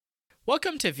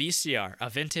Welcome to VCR, a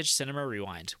vintage cinema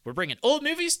rewind. We're bringing old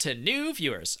movies to new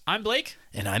viewers. I'm Blake.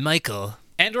 And I'm Michael.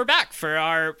 And we're back for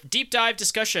our deep dive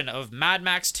discussion of Mad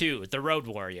Max 2, The Road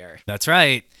Warrior. That's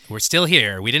right. We're still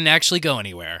here. We didn't actually go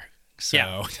anywhere. So.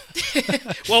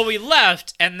 Yeah. Well, we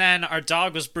left, and then our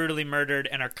dog was brutally murdered,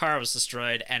 and our car was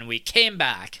destroyed, and we came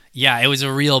back. Yeah, it was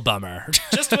a real bummer.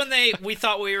 Just when we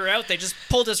thought we were out, they just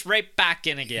pulled us right back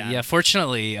in again. Yeah,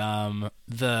 fortunately,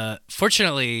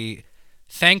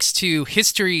 thanks to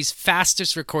history's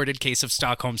fastest recorded case of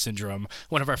Stockholm Syndrome,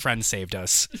 one of our friends saved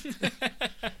us.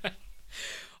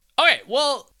 Okay,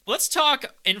 well, let's talk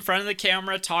in front of the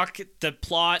camera, talk the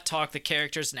plot, talk the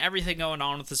characters, and everything going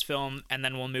on with this film, and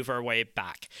then we'll move our way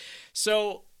back.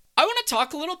 So, I want to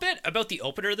talk a little bit about the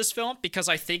opener of this film, because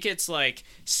I think it's,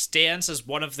 stands as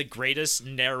one of the greatest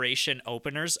narration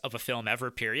openers of a film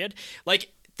ever, period.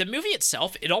 The movie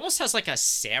itself, it almost has, a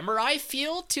samurai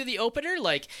feel to the opener,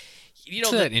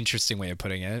 It's an interesting way of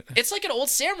putting it. It's like an old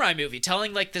samurai movie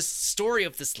telling this story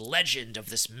of this legend of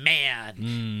this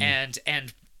man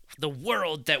and the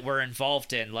world that we're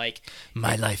involved in.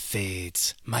 My life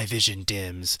fades, my vision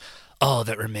dims, all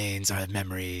that remains are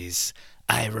memories.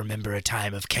 I remember a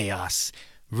time of chaos,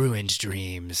 ruined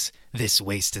dreams, this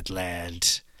wasted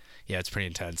land. Yeah, it's pretty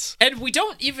intense. And we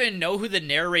don't even know who the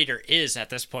narrator is at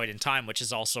this point in time, which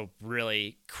is also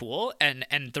really cool. And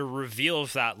the reveal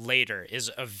of that later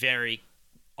is a very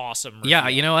awesome reveal. Yeah,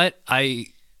 you know what? I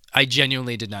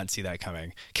genuinely did not see that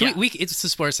coming. It's the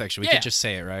sports section. We could just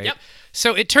say it, right? Yep.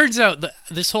 So it turns out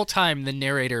this whole time the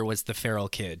narrator was the feral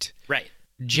kid. Right.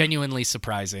 Genuinely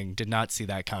surprising. Did not see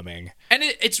that coming. And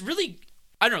it's really,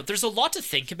 I don't know, there's a lot to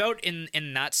think about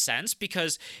in that sense,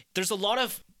 because there's a lot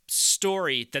of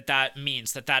story that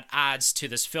means, that adds to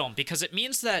this film, because it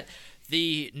means that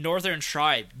the Northern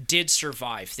Tribe did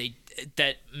survive.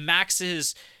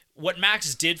 What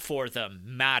Max did for them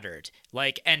mattered.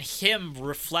 And him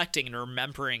reflecting and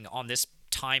remembering on this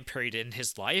time period in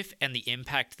his life and the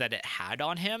impact that it had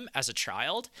on him as a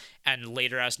child and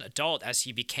later as an adult as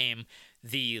he became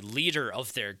the leader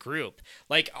of their group.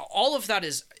 All of that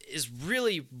is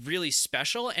really, really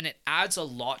special, and it adds a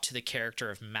lot to the character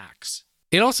of Max.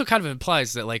 It also kind of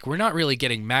implies that, we're not really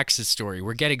getting Max's story.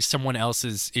 We're getting someone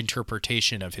else's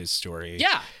interpretation of his story.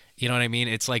 Yeah. You know what I mean?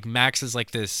 It's Max is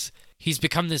this... He's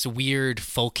become this weird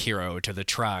folk hero to the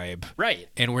tribe. Right.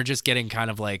 And we're just getting kind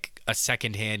of a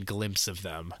secondhand glimpse of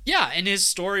them. Yeah, and his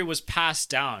story was passed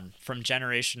down from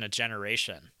generation to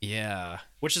generation. Yeah.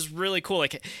 Which is really cool.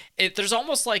 There's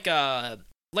almost like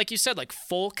you said,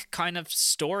 folk kind of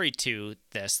story to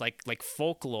this, like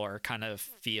folklore kind of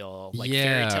feel,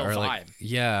 fairy tale vibe.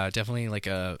 Yeah, definitely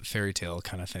a fairy tale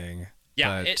kind of thing.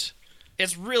 Yeah,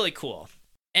 it's really cool.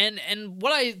 And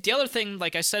the other thing,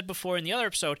 like I said before in the other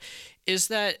episode, is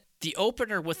that the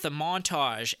opener with the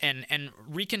montage and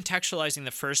recontextualizing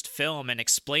the first film and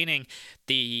explaining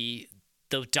the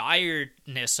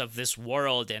direness of this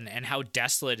world and how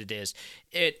desolate it is,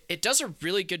 it does a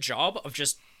really good job of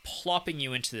just plopping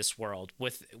you into this world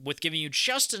with giving you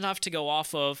just enough to go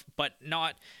off of, but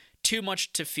not too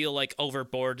much to feel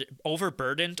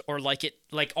overburdened, or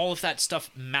all of that stuff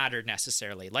mattered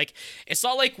necessarily. It's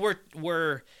not like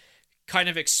we're kind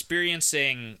of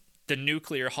experiencing the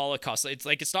nuclear holocaust.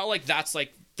 It's not like that's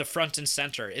the front and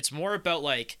center. It's more about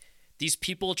these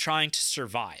people trying to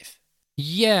survive.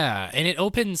 Yeah, and it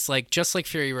opens just like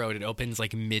Fury Road. It opens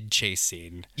mid-chase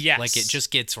scene. Yes, it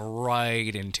just gets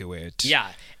right into it.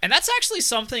 Yeah, and that's actually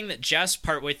something that Jess,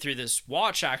 partway through this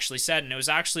watch, actually said, and it was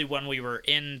actually when we were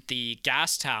in the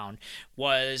gas town.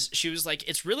 She was like,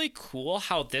 "It's really cool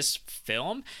how this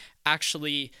film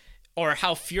actually, or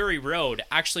how Fury Road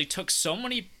actually took so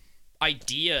many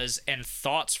ideas and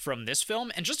thoughts from this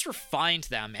film and just refined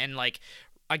them and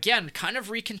again, kind of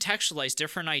recontextualize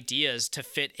different ideas to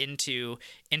fit into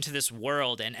this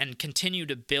world and continue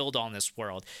to build on this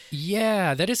world."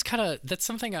 Yeah, that's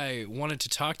something I wanted to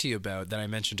talk to you about that I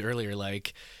mentioned earlier.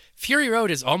 Fury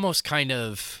Road is almost kind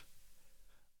of,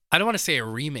 I don't want to say a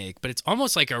remake, but it's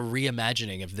almost like a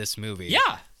reimagining of this movie.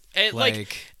 Yeah.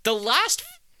 The last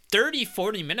 30,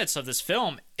 40 minutes of this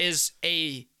film is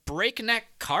a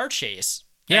breakneck car chase.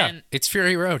 Yeah, and it's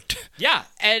Fury Road. Yeah,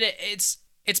 and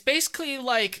it's basically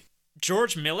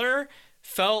George Miller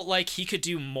felt like he could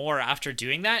do more after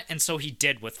doing that, and so he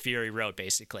did with Fury Road,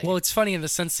 basically. Well, it's funny in the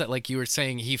sense that, you were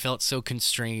saying, he felt so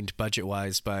constrained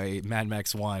budget-wise by Mad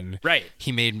Max 1. Right.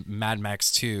 He made Mad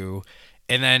Max 2,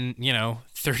 and then,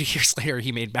 30 years later,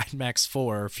 he made Mad Max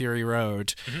 4, Fury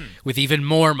Road, with even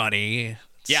more money.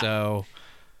 Yeah. So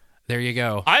There you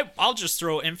go. I'll just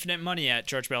throw infinite money at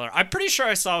George Miller. I'm pretty sure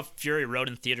I saw Fury Road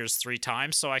in theaters 3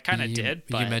 times, so I kind of did.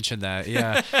 But... You mentioned that,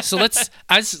 yeah. So let's,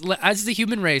 as the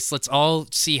human race, let's all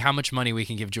see how much money we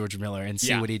can give George Miller and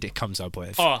see what he comes up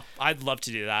with. Oh, I'd love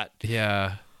to do that.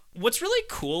 Yeah. What's really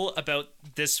cool about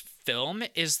this film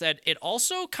is that it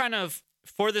also kind of,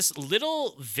 for this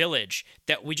little village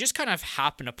that we just kind of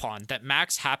happen upon, that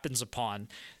Max happens upon,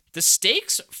 the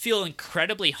stakes feel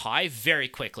incredibly high very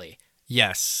quickly.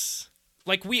 Yes.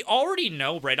 Like, we already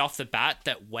know right off the bat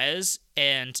that Wes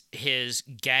and his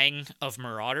gang of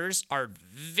marauders are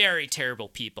very terrible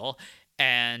people.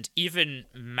 And even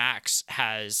Max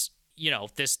has,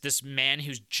 this man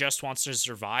who just wants to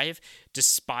survive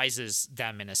despises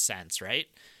them in a sense, right?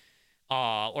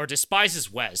 Or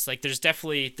despises Wes. Like, there's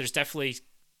definitely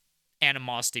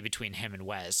animosity between him and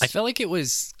Wes. I felt like it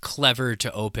was clever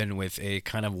to open with a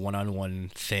kind of one-on-one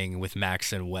thing with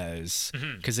Max and Wes,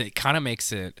 because it kind of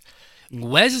makes it...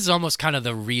 Wes is almost kind of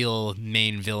the real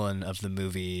main villain of the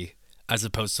movie, as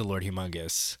opposed to Lord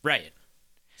Humongous. Right.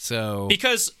 So...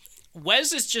 Because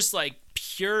Wes is just like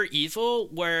pure evil,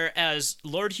 whereas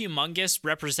Lord Humongous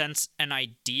represents an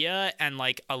idea and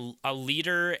like a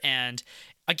leader. And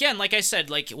again, like I said,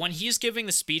 like when he's giving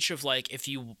the speech of like, if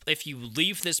you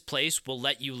leave this place, we'll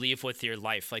let you leave with your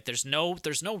life. Like there's no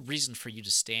reason for you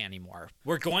to stay anymore.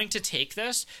 We're going to take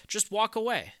this. Just walk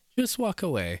away. Just walk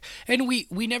away. And we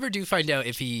never do find out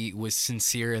if he was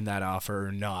sincere in that offer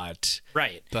or not.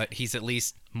 Right. But he's at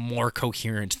least more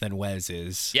coherent than Wes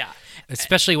is. Yeah.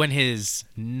 Especially when his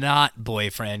not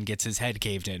boyfriend gets his head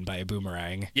caved in by a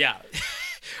boomerang. Yeah.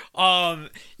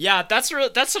 Yeah, that's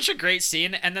such a great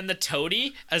scene. And then the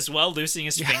toady as well, losing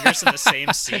his fingers in the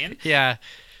same scene. Yeah.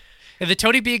 And the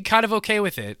toady being kind of okay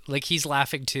with it. Like he's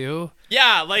laughing too.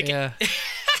 Yeah, like... Yeah.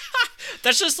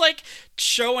 That's just like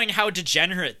showing how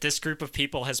degenerate this group of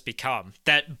people has become.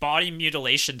 That body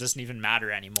mutilation doesn't even matter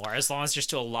anymore as long as you're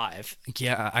still alive.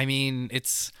 Yeah, I mean,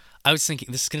 I was thinking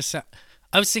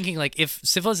like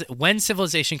when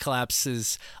civilization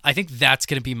collapses, I think that's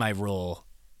going to be my role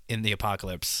in the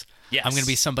apocalypse. Yes. I'm going to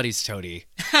be somebody's toady.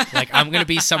 Like, I'm going to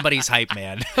be somebody's hype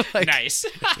man. Like, nice.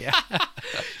 Yeah.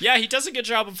 Yeah, he does a good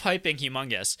job of hyping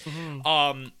Humongous. Mm-hmm.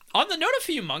 On the note of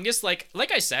Humongous,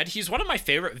 like I said, he's one of my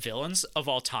favorite villains of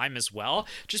all time as well,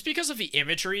 just because of the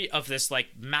imagery of this,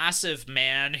 like, massive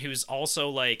man who's also,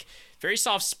 like, very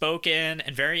soft-spoken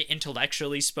and very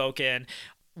intellectually spoken.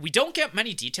 We don't get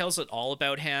many details at all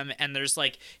about him, and there's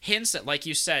like hints that, like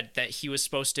you said, that he was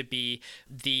supposed to be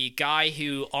the guy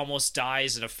who almost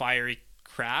dies in a fiery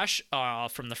crash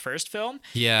from the first film.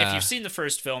 Yeah. If you've seen the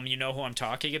first film, you know who I'm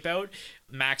talking about.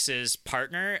 Max's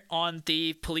partner on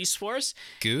the police force.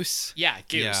 Goose? Yeah,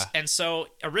 Goose. Yeah. And so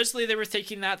originally they were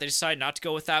thinking that. They decided not to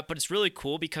go with that, but it's really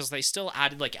cool because they still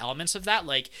added like elements of that.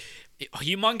 Like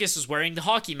Humongous is wearing the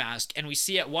hockey mask, and we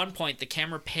see at one point the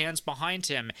camera pans behind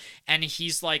him and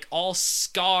he's like all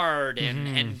scarred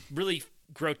and really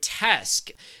grotesque.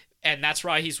 And that's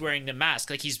why he's wearing the mask.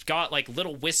 Like he's got like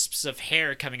little wisps of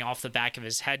hair coming off the back of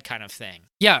his head kind of thing.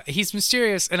 Yeah, he's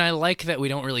mysterious, and I like that we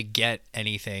don't really get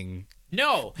anything.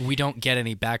 No. We don't get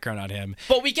any background on him.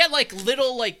 But we get like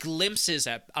little like glimpses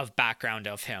of background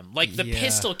of him. Like the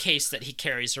pistol case that he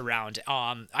carries around.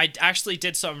 I actually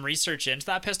did some research into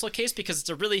that pistol case because it's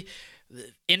a really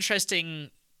interesting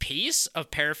piece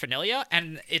of paraphernalia,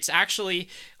 and it's actually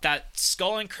that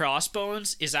skull and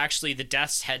crossbones is actually the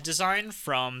Death's Head design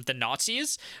from the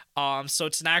Nazis. So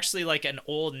it's actually like an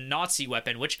old Nazi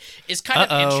weapon, which is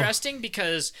kind of interesting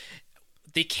because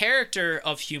the character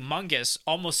of Humongous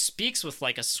almost speaks with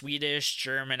like a Swedish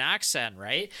German accent,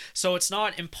 right? So it's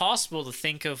not impossible to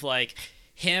think of like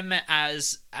him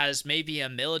as maybe a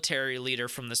military leader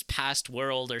from this past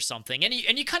world or something, and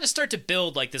you kind of start to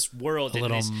build like this world, a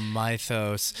little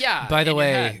mythos. Yeah. By the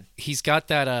way, he's got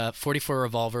that 44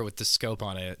 revolver with the scope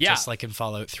on it, yeah, just like in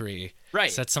Fallout 3.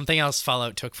 Right. So that's something else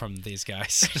Fallout took from these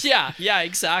guys. Yeah,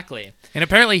 exactly. And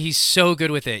apparently he's so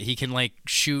good with it, he can like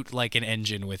shoot like an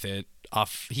engine with it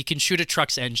off. He can shoot a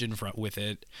truck's engine with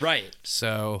it. Right.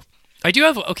 So I do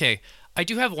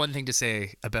have one thing to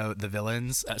say about the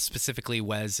villains, specifically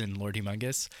Wes and Lord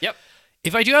Humongous. Yep.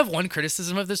 If I do have one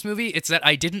criticism of this movie, it's that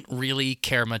I didn't really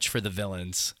care much for the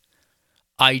villains.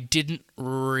 I didn't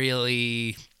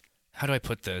really... How do I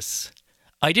put this?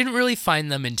 I didn't really find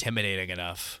them intimidating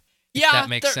enough. Yeah, if that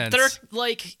makes sense. They're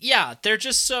like, yeah, they're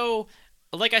just so...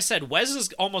 Like I said, Wes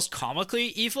is almost comically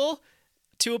evil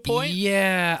to a point.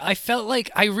 Yeah, I felt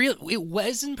like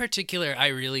Wes in particular, I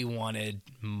really wanted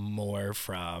more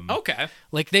from. Okay.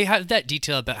 Like they have that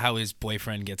detail about how his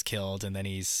boyfriend gets killed and then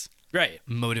he's right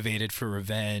motivated for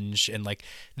revenge, and like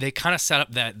they kind of set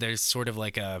up that there's sort of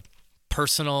like a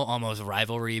personal almost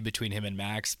rivalry between him and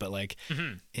Max, but like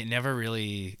it never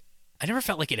really, I never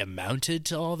felt like it amounted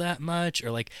to all that much,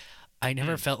 or like I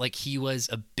never felt like he was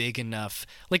a big enough,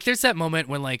 like there's that moment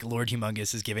when like Lord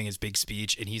Humongous is giving his big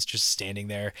speech and he's just standing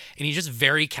there and he just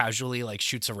very casually like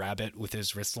shoots a rabbit with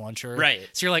his wrist launcher. Right.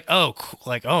 So you're like, oh,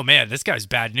 like, oh man, this guy's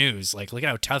bad news. Like, look at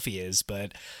how tough he is.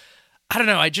 But I don't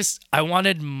know. I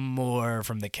wanted more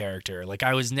from the character. Like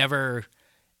I was never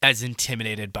as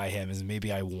intimidated by him as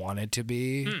maybe I wanted to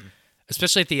be,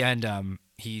 especially at the end.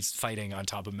 He's fighting on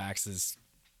top of Max's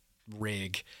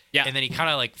rig, and then he kind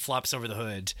of like flops over the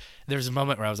hood. There's a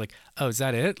moment where I was like, oh, is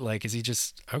that it? Like, is he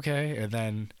just okay? And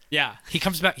then he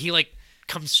comes back, he like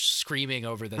comes screaming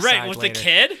over the side with later. the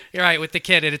kid. You're right, with the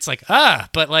kid, and it's like,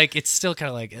 but like it's still kind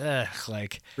of like,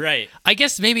 like, right. I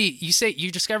guess maybe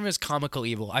you describe him as comical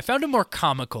evil. I found him more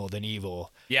comical than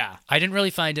evil. Yeah, I didn't really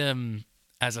find him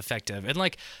as effective, and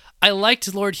like I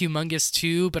liked Lord Humongous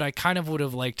too, but I kind of would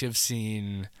have liked to have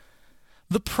seen.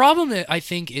 The problem, I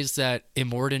think, is that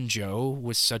Immortan Joe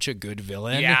was such a good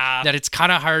villain that it's kind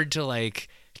of hard to, like,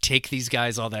 take these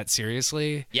guys all that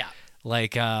seriously. Yeah.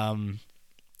 Like, the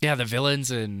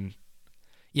villains and,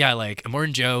 like,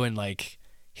 Immortan Joe and, like,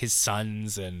 his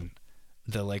sons and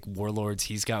the, like, warlords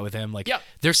he's got with him. Like,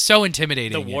 they're so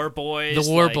intimidating. The war boys.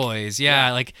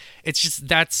 Like, it's just,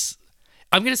 that's...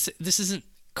 I'm going to say, this isn't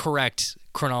correct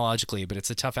chronologically, but it's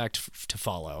a tough act to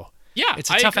follow. Yeah, it's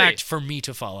a tough act for me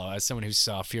to follow as someone who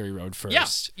saw Fury Road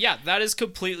first. Yeah, that is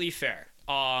completely fair.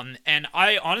 And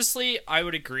I honestly, I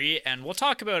would agree. And we'll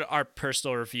talk about our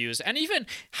personal reviews and even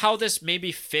how this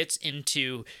maybe fits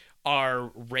into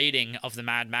our rating of the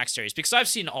Mad Max series, because I've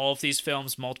seen all of these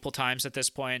films multiple times at this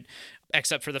point,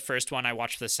 except for the first one I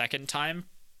watched the second time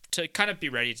to kind of be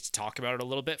ready to talk about it a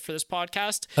little bit for this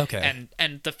podcast. Okay.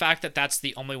 And the fact that that's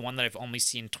the only one that I've only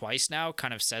seen twice now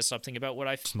kind of says something about what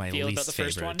I feel about the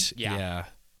first one. Yeah.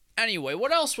 Anyway,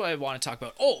 what else would I want to talk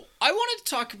about? Oh, I wanted to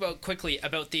talk about quickly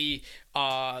about the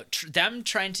them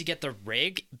trying to get the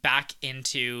rig back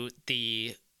into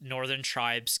the Northern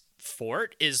Tribes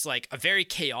fort is like a very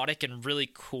chaotic and really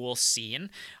cool scene.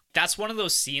 That's one of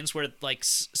those scenes where like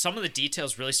some of the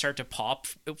details really start to pop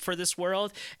for this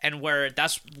world, and where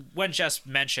that's when Jess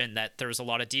mentioned that there was a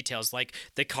lot of details, like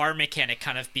the car mechanic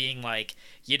kind of being like,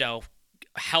 you know,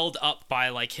 held up by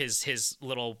like his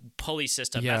little pulley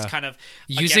system. That's kind of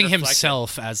using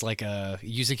himself as like a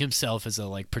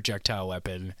like projectile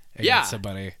weapon against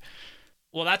somebody.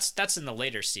 Well, that's in the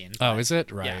later scene. Oh, is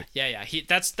it? Right. Yeah.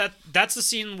 That's the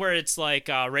scene where it's like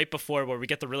right before where we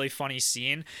get the really funny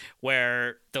scene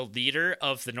where the leader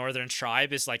of the Northern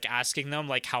Tribe is like asking them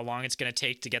like how long it's gonna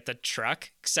take to get the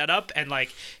truck set up, and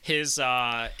like his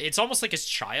it's almost like his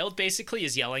child basically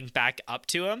is yelling back up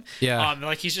to him. Yeah.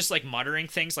 Like he's just like muttering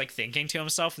things, like thinking to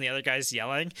himself, and the other guy's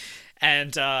yelling.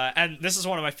 And this is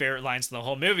one of my favorite lines in the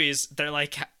whole movie is they're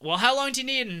like, well, how long do you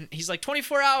need? And he's like,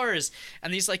 24 hours.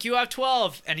 And he's like, you have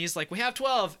 12. And he's like, we have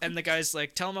 12. And the guy's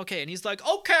like, tell him okay. And he's like,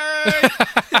 okay.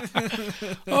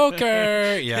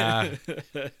 Okay. Yeah.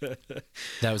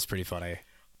 That was pretty funny.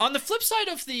 On the flip side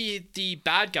of the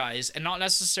bad guys, and not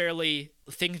necessarily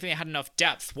thinking they had enough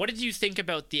depth, what did you think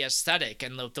about the aesthetic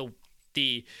and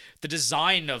the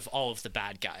design of all of the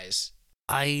bad guys?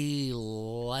 I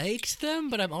liked them,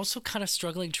 but I'm also kind of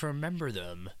struggling to remember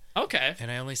them. Okay. And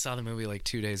I only saw the movie like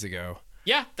 2 days ago.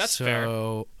 Yeah, that's fair.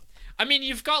 I mean,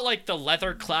 you've got like the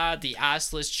leather-clad, the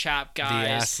assless chap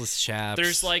guys. The assless chaps.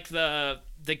 There's like the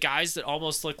guys that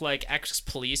almost look like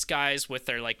ex-police guys with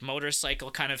their like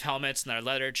motorcycle kind of helmets and their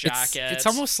leather jackets. It's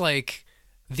almost like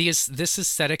this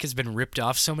aesthetic has been ripped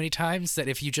off so many times that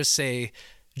if you just say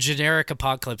generic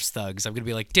apocalypse thugs, I'm gonna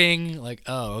be like, ding, like,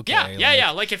 oh, okay.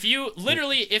 Yeah. Like if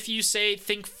you say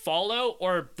think Fallout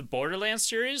or the Borderlands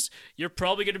series, you're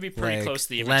probably gonna be pretty like close to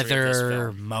the imagery of this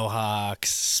leather, film.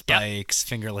 mohawks, spikes,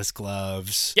 fingerless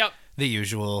gloves. Yep. The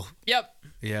usual. Yep.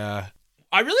 Yeah.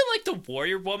 I really like the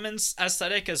warrior woman's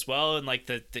aesthetic as well, and like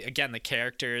the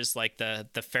characters, like the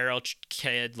feral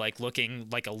kid, like looking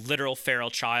like a literal feral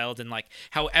child, and like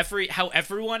how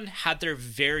everyone had their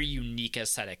very unique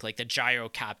aesthetic. Like the gyro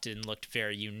captain looked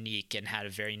very unique and had a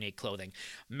very unique clothing.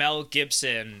 Mel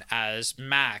Gibson as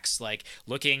Max, like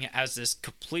looking as this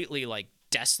completely like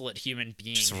desolate human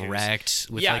being, just wrecked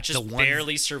with like just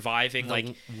barely surviving,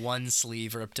 like one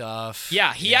sleeve ripped off.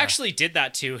 He actually did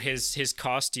that to his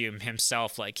costume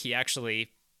himself. Like he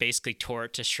actually basically tore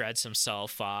it to shreds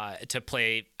himself to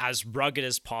play as rugged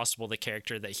as possible the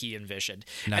character that he envisioned.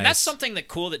 Nice. And that's something that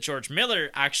cool that George Miller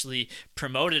actually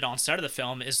promoted on set of the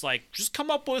film is like, just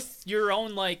come up with your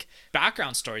own like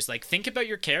background stories. Like think about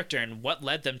your character and what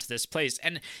led them to this place.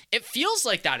 And it feels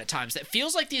like that at times. It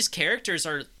feels like these characters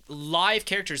are live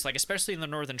characters, like especially in the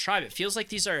Northern Tribe. It feels like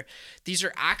these are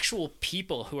actual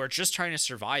people who are just trying to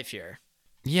survive here.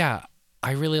 Yeah,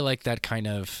 I really like that kind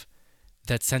of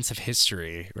that sense of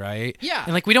history, right? Yeah.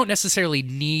 And like we don't necessarily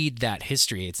need that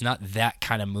history. It's not that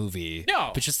kind of movie. No.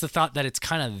 But just the thought that it's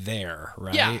kind of there,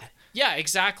 right? Yeah. Yeah,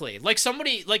 exactly. Like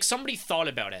somebody thought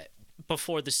about it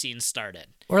before the scene started.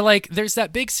 Or like there's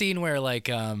that big scene where like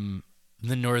the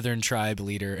Northern Tribe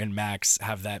leader and Max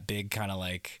have that big kind of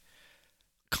like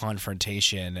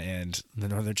confrontation, and the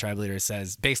Northern Tribe leader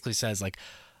basically says like,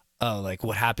 oh, like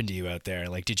what happened to you out there?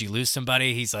 Like, did you lose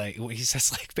somebody? He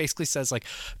basically says like,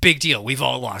 big deal. We've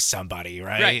all lost somebody,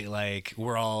 right? Like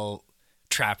we're all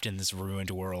trapped in this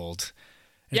ruined world.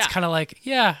 And It's kind of like,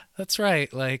 yeah, that's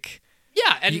right. Like,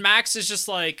 yeah. And Max is just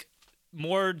like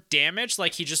more damaged.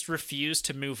 Like he just refused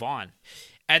to move on.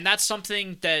 And that's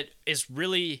something that is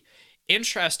really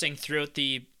interesting throughout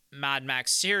the Mad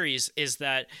Max series, is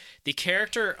that the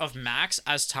character of Max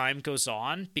as time goes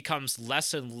on becomes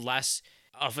less and less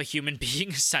of a human being,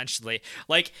 essentially.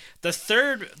 Like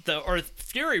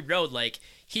Fury Road, like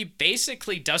he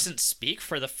basically doesn't speak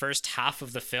for the first half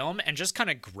of the film and just kind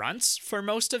of grunts for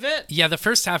most of it. Yeah, the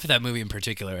first half of that movie in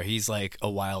particular, he's like a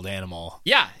wild animal.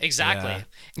 Yeah, exactly.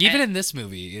 Yeah. Even in this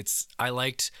movie, I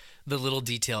liked the little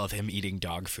detail of him eating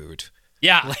dog food.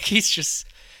 Yeah. Like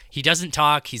he doesn't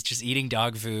talk, he's just eating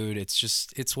dog food.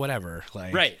 It's whatever.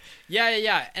 Like right.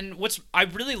 Yeah. And I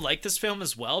really like this film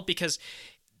as well because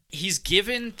he's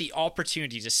given the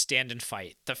opportunity to stand and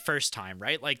fight the first time,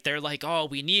 right? Like they're like, oh,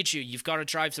 we need you. You've got to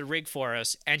drive the rig for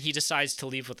us. And he decides to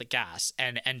leave with the gas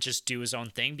and just do his own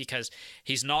thing because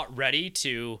he's not ready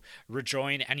to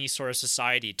rejoin any sort of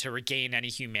society, to regain any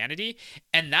humanity.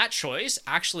 And that choice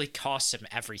actually costs him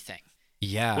everything.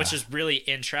 Yeah. Which is really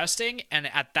interesting. And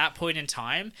at that point in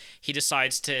time, he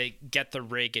decides to get the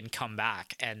rig and come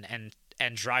back and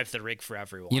drive the rig for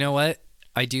everyone. You know what?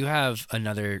 I do have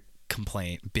another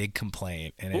big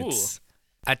complaint, and it's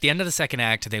at the end of the second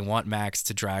act, they want Max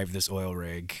to drive this oil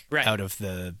rig out of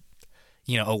the,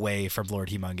 away from Lord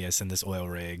Humongous and this oil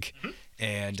rig,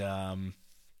 and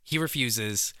he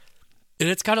refuses. And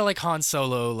it's kind of like Han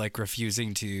Solo, like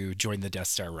refusing to join the Death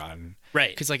Star run, right?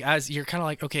 Because like as you're kind of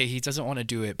like, okay, he doesn't want to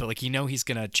do it, but like he's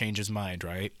gonna change his mind,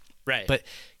 right? Right. But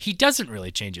he doesn't really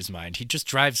change his mind. He just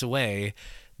drives away.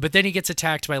 But then he gets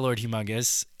attacked by Lord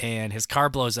Humongous, and his car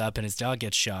blows up, and his dog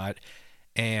gets shot,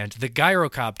 and the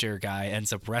gyrocopter guy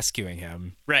ends up rescuing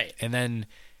him. Right. And then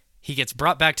he gets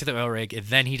brought back to the oil rig, and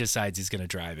then he decides he's going to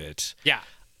drive it. Yeah.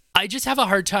 I just have a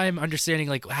hard time understanding,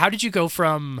 like, how did you go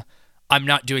from, I'm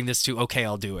not doing this to, okay,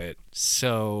 I'll do it?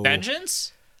 So...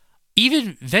 Vengeance?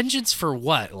 Even vengeance for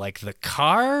what? Like the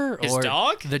car? His or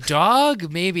dog? The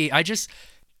dog? Maybe.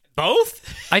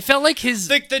 Both? I felt like his...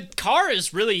 The car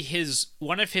is really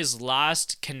one of his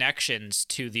last connections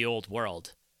to the old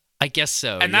world. I guess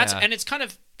so, and that's kind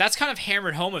of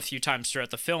hammered home a few times throughout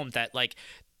the film that like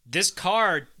this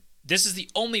car, this is the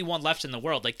only one left in the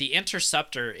world. Like the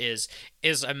Interceptor is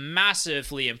a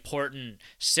massively important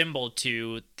symbol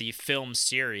to the film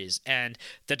series, and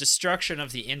the destruction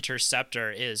of the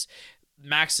Interceptor is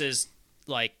Max's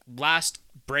like last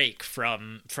break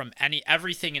from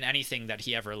everything and anything that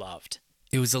he ever loved.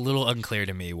 It was a little unclear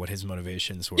to me what his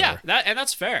motivations were. Yeah,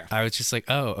 that's fair. I was just like,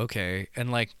 oh, okay.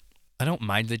 And like, I don't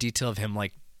mind the detail of him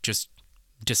like just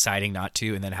deciding not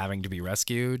to and then having to be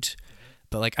rescued.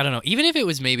 But like, I don't know, even if it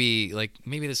was maybe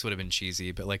this would have been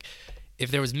cheesy, but like if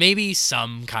there was maybe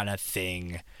some kind of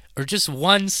thing or just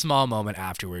one small moment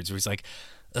afterwards where he's like,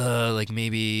 like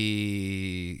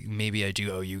maybe I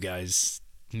do owe you guys,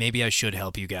 maybe I should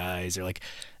help you guys, or like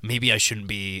maybe I shouldn't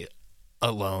be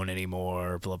alone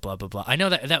anymore, blah blah blah blah. I know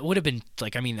that would have been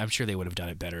like, I mean, I'm sure they would have done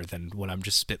it better than what I'm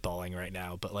just spitballing right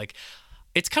now, but like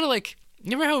it's kind of like,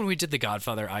 remember how when we did The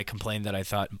Godfather I complained that I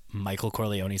thought Michael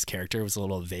Corleone's character was a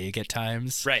little vague at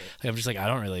times? Right. Like, I'm just like, I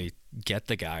don't really get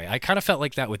the guy. I kind of felt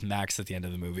like that with Max at the end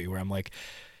of the movie, where I'm like,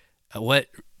 what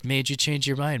made you change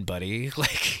your mind, buddy?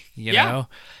 Like, you know?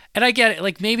 And I get it.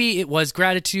 Like, maybe it was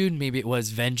gratitude. Maybe it was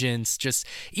vengeance. Just,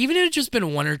 even if it had just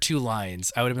been one or two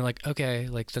lines, I would have been like, okay,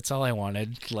 like, that's all I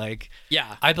wanted. Like,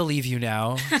 yeah, I believe you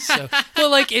now. So,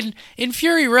 well, like, in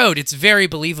Fury Road, it's very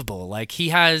believable. Like, he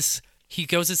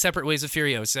goes his separate ways with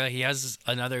Furiosa. He has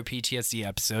another PTSD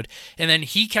episode. And then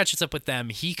he catches up with them.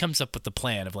 He comes up with the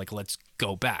plan of, like, let's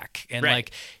go back. And, right.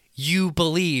 like, you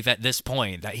believe at this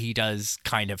point that he does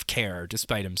kind of care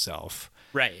despite himself.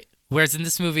 Right. Whereas in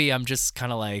this movie, I'm just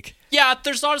kind of like, yeah,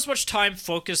 there's not as much time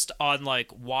focused on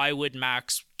like why would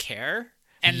Max care,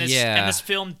 and this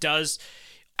film does,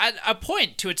 at a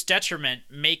point to its detriment,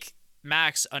 make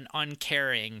Max an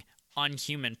uncaring,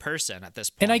 unhuman person at this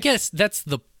point. and I guess that's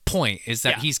the point, is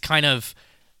that he's kind of,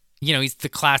 he's the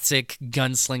classic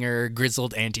gunslinger,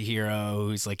 grizzled anti-hero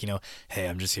who's like, hey,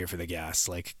 I'm just here for the gas.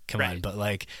 Like, come on. But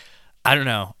like, I don't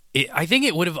know. I think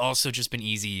it would have also just been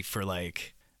easy for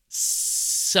like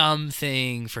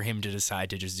something for him to decide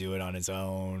to just do it on his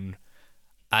own.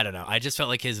 I don't know. I just felt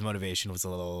like his motivation was a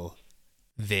little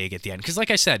vague at the end. Because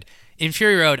like I said, in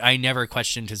Fury Road, I never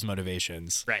questioned his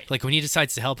motivations. Right. Like when he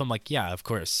decides to help, I'm like, yeah, of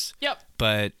course. Yep.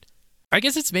 But I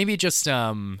guess it's maybe just,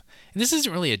 and this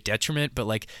isn't really a detriment, but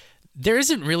like there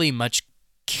isn't really much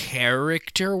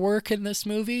character work in this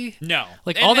movie. No.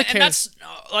 Like and, all the and that's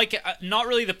like not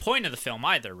really the point of the film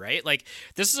either, right? Like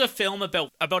this is a film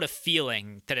about a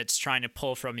feeling that it's trying to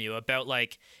pull from you, about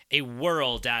like a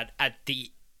world at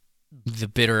the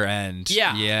bitter end.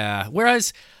 Yeah. Yeah.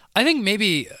 Whereas I think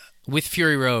maybe with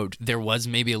Fury Road, there was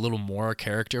maybe a little more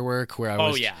character work where I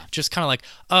was just kind of like,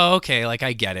 oh, okay, like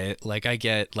I get it. Like I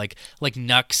get like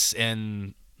Nux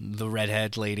and the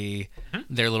redhead lady,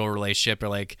 their little relationship, or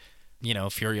like,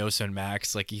 Furiosa and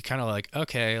Max, like you kind of like,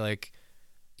 okay, like,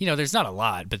 there's not a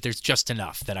lot, but there's just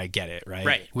enough that I get it, right?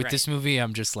 Right. With this movie,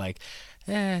 I'm just like,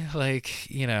 like,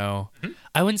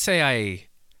 I wouldn't say I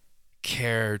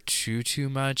care too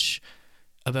much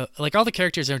about, like, all the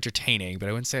characters are entertaining, but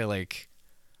I wouldn't say like,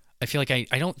 I feel like I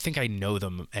don't think I know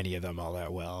any of them all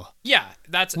that well. Yeah,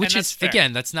 that's fair.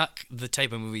 Again, that's not the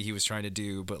type of movie he was trying to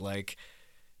do, but like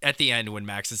at the end when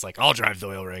Max is like, I'll drive the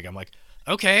oil rig, I'm like,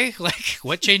 okay, like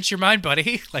what changed your mind,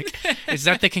 buddy? Like, is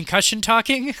that the concussion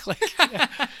talking? Like,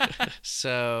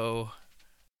 so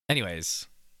anyways,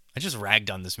 I just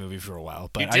ragged on this movie for a while,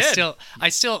 but I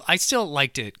still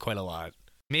liked it quite a lot.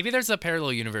 Maybe there's a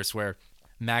parallel universe where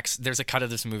there's a cut of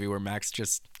this movie where Max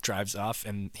just drives off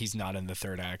and he's not in the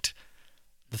third act.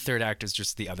 The third act is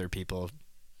just the other people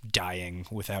dying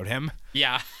without him.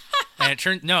 Yeah. And it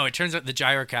turns out the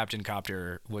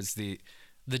gyrocopter was the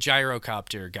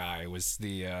gyrocopter guy was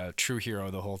the true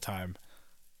hero the whole time.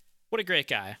 What a great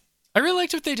guy. I really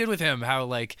liked what they did with him, how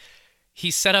like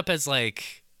he's set up as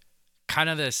like kind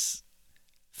of this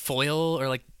foil, or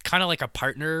like kind of like a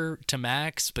partner to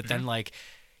Max, but then like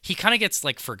he kind of gets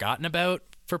like forgotten about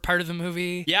for part of the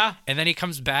movie. Yeah. And then he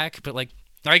comes back, but like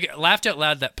I laughed out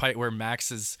loud that part where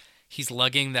he's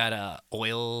lugging that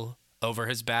oil over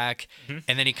his back,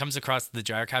 and then he comes across the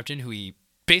gyrocopter who he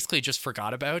basically just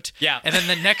forgot about. Yeah. And then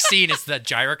the next scene is the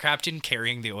gyrocopter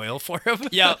carrying the oil for him.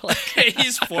 Yeah.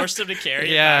 He's forced him to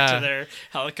carry it back to their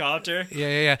helicopter.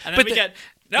 Yeah. And then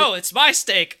no, it's my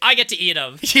steak. I get to eat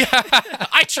him. Yeah.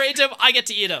 I trained him. I get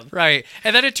to eat him. Right.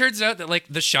 And then it turns out that like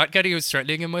the shotgun he was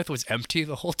threatening him with was empty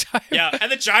the whole time. Yeah.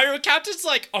 And the gyrocopter's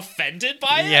like offended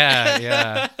by it.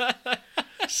 Yeah.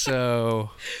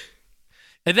 So,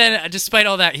 and then despite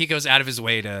all that, he goes out of his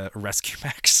way to rescue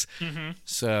Max.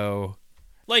 So,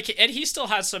 like, and he still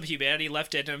has some humanity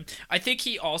left in him. I think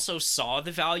he also saw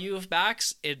the value of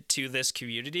Max into this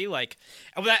community. Like,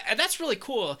 and that's really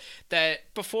cool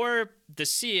that before the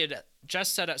scene, Jess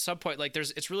said at some point, like,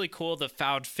 it's really cool the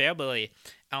found family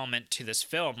element to this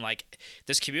film. Like,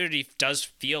 this community does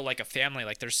feel like a family.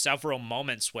 Like, there's several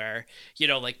moments where,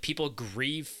 like people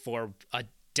grieve for a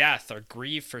death or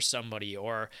grieve for somebody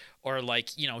or like,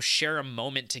 share a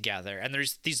moment together. And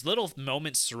there's these little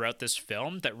moments throughout this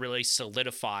film that really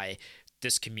solidify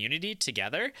this community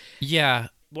together. Yeah.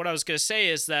 What I was going to say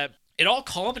is that it all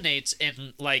culminates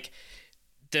in like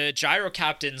the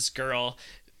gyrocopter's girl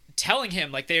telling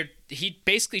him like he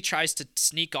basically tries to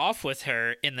sneak off with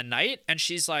her in the night, and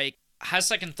she's like has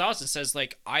second thoughts and says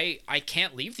like I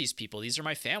can't leave these people. These are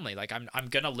my family. Like I'm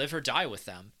going to live or die with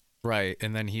them. Right,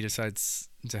 and then he decides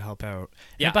to help out.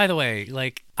 Yeah. And by the way,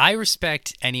 like, I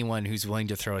respect anyone who's willing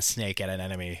to throw a snake at an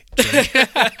enemy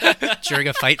during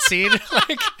a fight scene.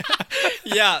 Like,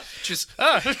 yeah, just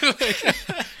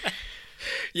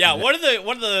yeah. One of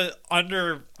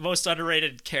the most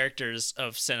underrated characters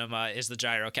of cinema is the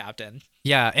gyrocopter.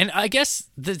 Yeah, and I guess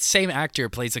the same actor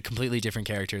plays a completely different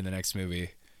character in the next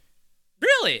movie.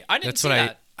 Really, I didn't see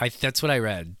that. That's what I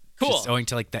read. Cool. Just owing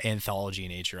to like the anthology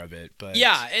nature of it, but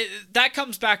yeah, that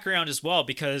comes back around as well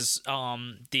because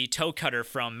the toe cutter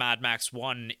from Mad Max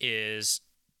 1 is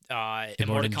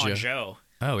Immortan Joe.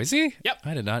 Oh, is he? Yep.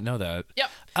 I did not know that. Yep.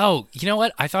 Oh, you know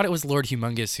what? I thought it was Lord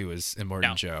Humongous who was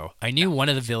Immortan Joe. I knew one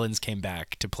of the villains came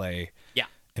back to play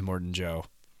Immortan Joe.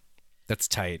 That's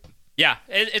tight. Yeah,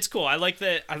 it's cool. I like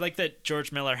that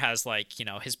George Miller has, like, you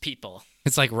know, his people.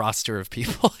 It's like roster of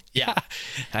people. Yeah.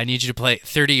 I need you to play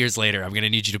 30 years later. I'm going to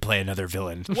need you to play another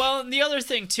villain. Well, and the other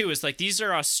thing too is, like, these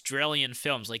are Australian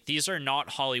films. Like, these are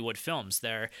not Hollywood films.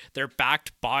 They're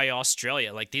backed by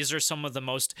Australia. Like, these are some of the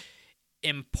most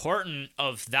important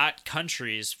of that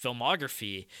country's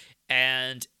filmography,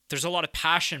 and there's a lot of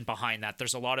passion behind that.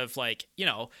 There's a lot of, like, you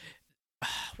know,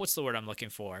 what's the word I'm looking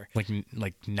for?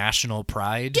 Like national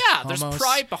pride? Yeah, there's almost?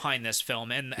 pride behind this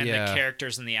film and Yeah. the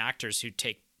characters and the actors who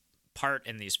take part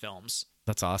in these films.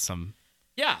 That's awesome.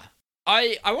 Yeah.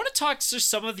 I want to talk to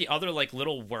some of the other, like,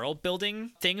 little world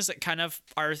building things that kind of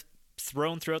are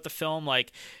thrown throughout the film.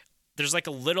 Like, there's, like,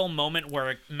 a little moment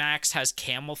where Max has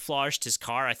camouflaged his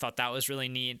car. I thought that was really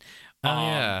neat. Oh,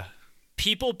 yeah.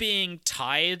 People being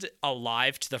tied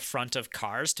alive to the front of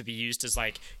cars to be used as,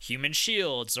 like, human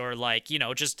shields, or, like, you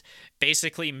know, just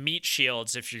basically meat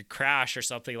shields if you crash or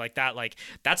something like that. Like,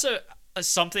 that's a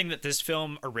something that this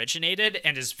film originated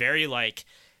and is very, like,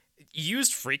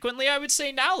 used frequently, I would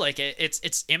say now. Like,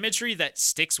 it's imagery that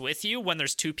sticks with you when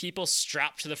there's two people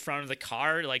strapped to the front of the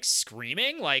car, like,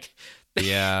 screaming. Like,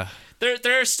 Yeah.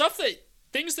 there are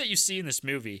things that you see in this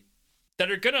movie that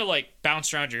are gonna, like,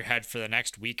 bounce around your head for the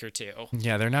next week or two.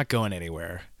 Yeah, they're not going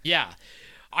anywhere. Yeah.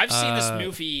 I've seen this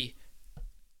movie,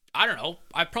 I don't know,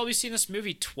 I've probably seen this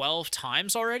movie 12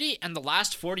 times already, and the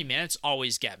last 40 minutes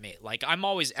always get me. Like, I'm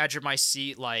always edge of my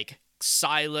seat, like,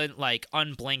 silent, like,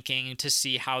 unblinking to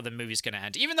see how the movie's gonna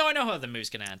end, even though I know how the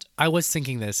movie's gonna end. I was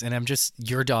thinking this, and I'm just,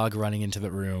 your dog running into the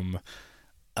room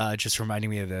just reminding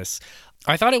me of this.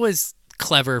 I thought it was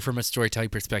clever from a storytelling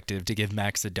perspective to give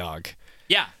Max a dog.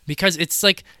 Yeah. Because it's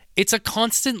like, it's a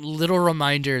constant little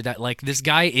reminder that, like, this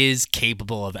guy is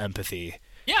capable of empathy.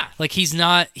 Yeah. Like,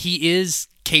 he is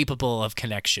capable of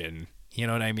connection. You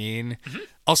know what I mean? Mm-hmm.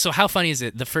 Also, how funny is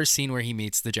it? The first scene where he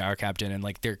meets the gyro captain and,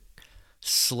 like, they're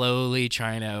slowly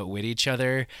trying to outwit each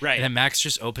other. Right. And then Max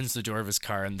just opens the door of his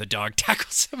car and the dog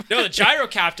tackles him. No, the gyro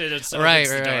captain is Right.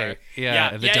 the door.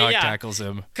 Yeah, the dog tackles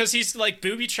him. Because he's, like,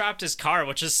 booby-trapped his car,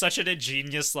 which is such an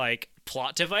ingenious, like,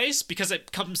 plot device, because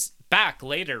it comes back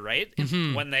later, right?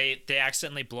 Mm-hmm. When they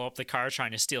accidentally blow up the car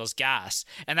trying to steal his gas,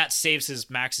 and that saves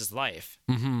Max's life.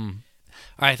 Mm-hmm.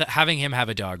 I thought having him have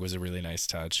a dog was a really nice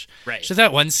touch. Right. So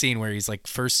that one scene where he's, like,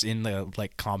 first in the,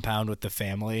 like, compound with the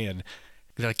family and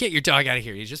they're like, get your dog out of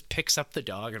here. He just picks up the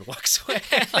dog and walks away.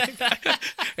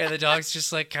 And the dog's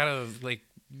just, like, kind of, like,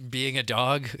 being a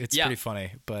dog. It's pretty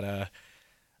funny. But,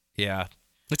 yeah.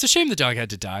 It's a shame the dog had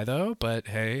to die, though. But,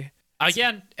 hey.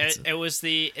 Again, that was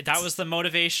the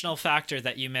motivational factor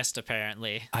that you missed,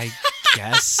 apparently. I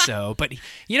guess so. But,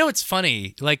 you know, it's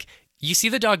funny. Like, you see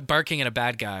the dog barking at a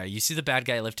bad guy. You see the bad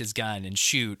guy lift his gun and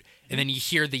shoot. And then you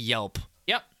hear the yelp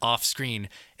off screen.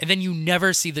 And then you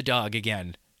never see the dog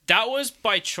again. That was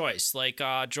by choice. Like,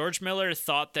 George Miller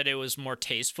thought that it was more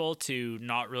tasteful to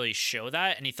not really show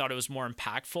that, and he thought it was more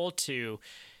impactful to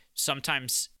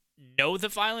sometimes know the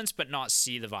violence but not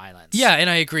see the violence. Yeah, and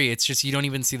I agree. It's just you don't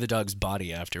even see the dog's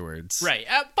body afterwards. Right.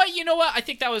 But you know what? I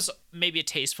think that was maybe a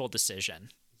tasteful decision.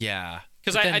 Yeah.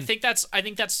 Because I think that's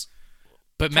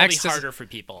but probably Max harder for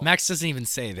people. Max doesn't even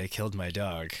say they killed my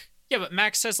dog. Yeah, but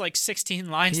Max says, like, 16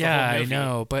 lines the Yeah, whole movie. I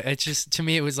know. But it just, to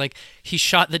me, it was like he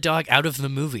shot the dog out of the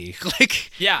movie.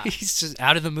 Like, yeah, he's just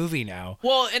out of the movie now.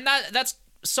 Well, and that's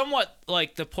somewhat,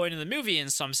 like, the point of the movie in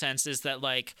some sense, is that,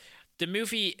 like, the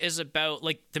movie is about,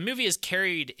 like, the movie is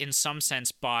carried in some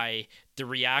sense by the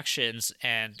reactions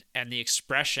and the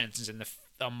expressions and the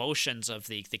emotions of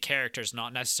the characters,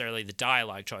 not necessarily the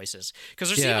dialogue choices. Because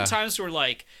there's even times where,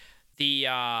 like, the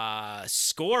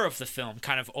score of the film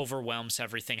kind of overwhelms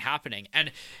everything happening.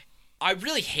 And I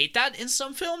really hate that in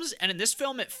some films. And in this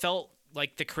film, it felt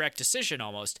like the correct decision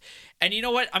almost. And you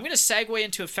know what? I'm going to segue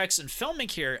into effects and filming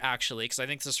here, actually, because I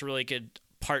think this is a really good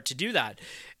part to do that.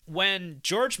 When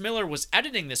George Miller was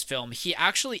editing this film, he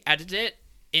actually edited it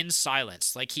in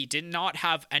silence. Like, he did not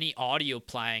have any audio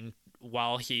playing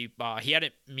while he had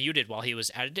it muted while he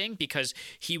was editing, because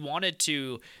he wanted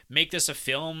to make this a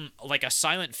film, like a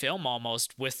silent film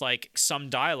almost, with, like, some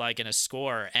dialogue and a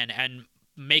score, and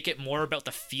make it more about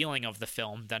the feeling of the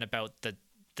film than about the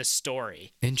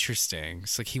story. Interesting.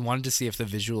 It's like he wanted to see if the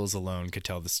visuals alone could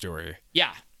tell the story.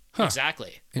 Yeah,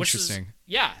 exactly. Interesting.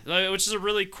 Which is a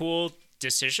really cool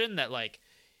decision that, like,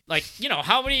 you know,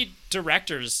 how many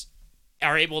directors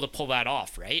are able to pull that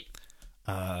off, right?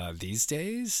 These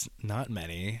days, not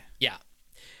many. Yeah.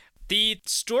 The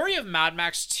story of Mad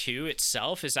Max 2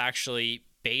 itself is actually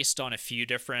based on a few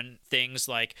different things.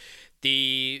 Like,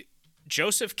 the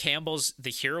Joseph Campbell's The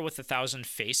Hero with a Thousand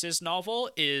Faces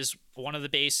novel is one of the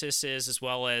bases, as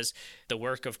well as the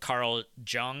work of Carl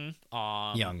Jung.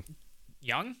 Young.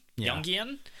 Young? Yeah.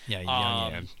 Jungian? Yeah,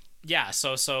 Jungian. Yeah,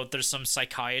 so there's some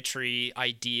psychiatry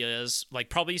ideas, like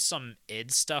probably some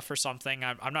id stuff or something.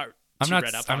 I'm not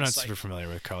read up on. I'm not super familiar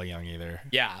with Carl Jung either.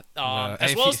 Yeah,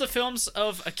 as well as the films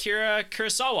of Akira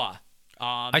Kurosawa.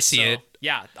 I see it.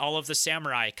 Yeah, all of the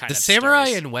samurai kind The of samurai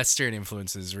stories. and Western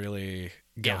influences really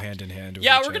go hand in hand with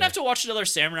Yeah, each we're gonna other. have to watch another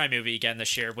samurai movie again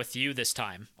this year with you this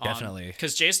time. Definitely.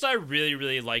 Because Jason and I really,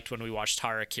 really liked when we watched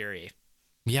Harakiri.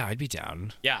 Yeah, I'd be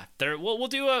down. Yeah, we'll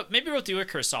do a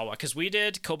Kurosawa because we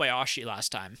did Kobayashi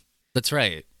last time. That's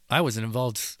right. I wasn't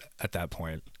involved at that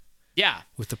point Yeah.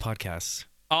 with the podcast.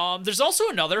 There's also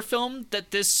another film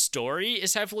that this story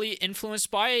is heavily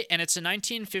influenced by, and it's a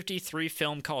 1953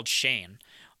 film called Shane.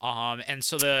 And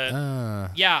so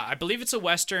I believe it's a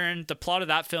Western. The plot of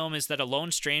that film is that a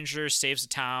lone stranger saves a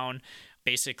town.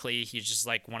 Basically, he's just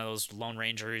like one of those lone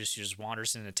rangers who just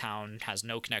wanders into town, has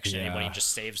no connection to anybody, and just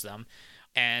saves them.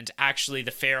 And actually,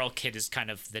 the feral kid is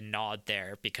kind of the nod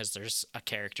there because there's a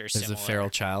character similar. There's a feral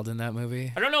child in that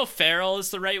movie? I don't know if feral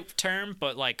is the right term,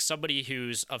 but like somebody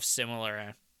who's of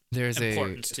similar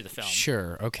importance to the film.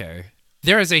 Sure, okay.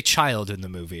 There is a child in the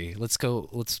movie. Let's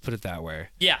put it that way.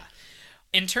 Yeah.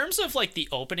 In terms of like the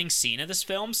opening scene of this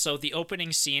film, so the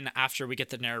opening scene after we get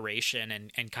the narration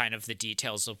and kind of the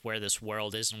details of where this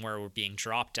world is and where we're being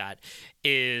dropped at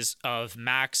is of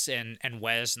Max and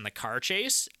Wes in the car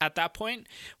chase at that point.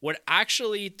 What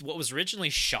was originally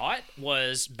shot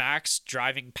was Max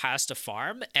driving past a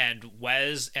farm and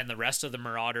Wes and the rest of the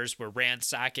Marauders were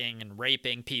ransacking and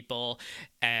raping people,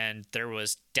 and there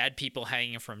was dead people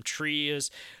hanging from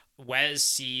trees. Wes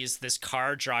sees this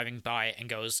car driving by and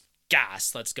goes,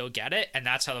 "Gas, let's go get it," and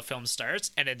that's how the film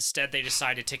starts. And instead they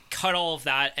decided to cut all of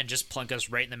that and just plunk us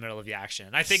right in the middle of the action.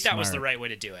 And I think that was the right way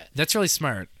to do it. That's really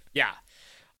smart. Yeah.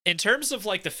 In terms of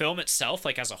like the film itself,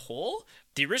 like as a whole,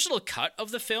 the original cut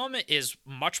of the film is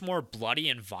much more bloody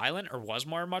and violent, or was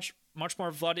much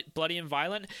more bloody and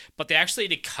violent, but they actually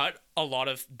had to cut a lot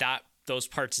of those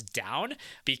parts down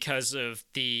because of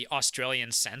the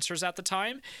Australian censors at the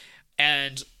time.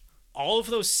 And all of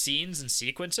those scenes and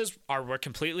sequences were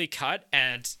completely cut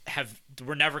and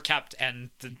were never kept,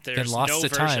 and there's lost no to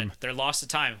version. time. They're lost to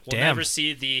time. We'll Damn. never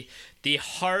see the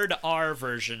hard R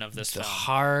version of this The film.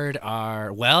 hard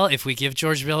R. Well, if we give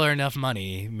George Miller enough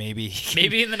money, maybe.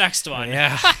 Maybe in the next one.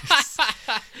 Yeah.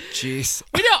 Jeez.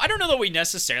 I don't know that we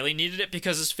necessarily needed it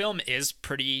because this film is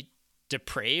pretty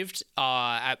depraved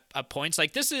at points.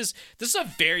 Like this is a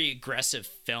very aggressive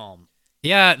film.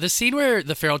 Yeah, the scene where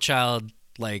the feral child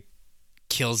like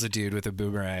kills a dude with a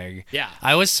boomerang. Yeah.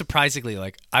 I was surprised by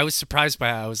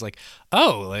how I was like,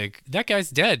 oh, like that guy's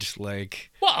dead.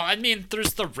 Like, well, I mean,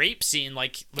 there's the rape scene.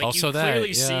 Like also you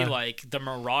clearly see yeah. like the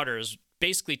Marauders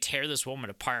basically tear this woman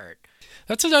apart.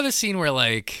 That's another scene where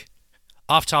like,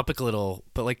 off topic a little,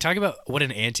 but like talking about what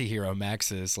an anti-hero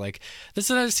Max is. Like, this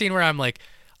is another scene where I'm like,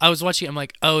 I was watching, I'm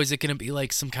like, oh, is it going to be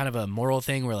like some kind of a moral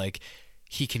thing where like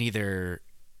he can either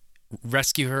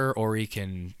rescue her or he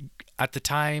can, at the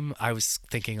time I was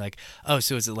thinking like, oh,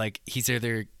 so is it like he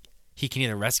can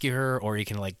either rescue her or he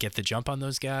can like get the jump on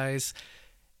those guys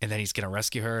and then he's going to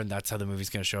rescue her and that's how the movie's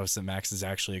going to show us that Max is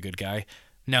actually a good guy.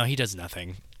 No, he does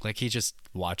nothing. Like he just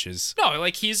watches. No,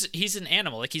 like he's an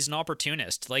animal. Like he's an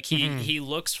opportunist. Like he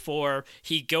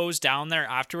goes down there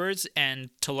afterwards and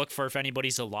to look for if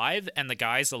anybody's alive, and the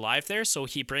guy's alive there, so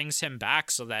he brings him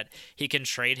back so that he can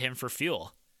trade him for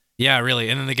fuel. Yeah, really.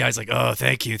 And then the guy's like, oh,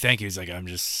 thank you. He's like, he's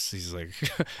like,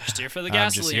 just here for the I'm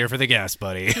gasoline. just here for the gas,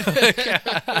 buddy.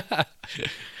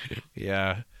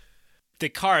 Yeah. The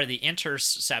car, the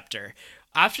Interceptor.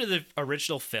 After the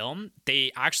original film,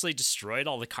 they actually destroyed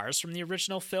all the cars from the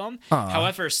original film.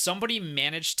 However, somebody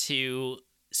managed to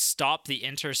stop the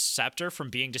Interceptor from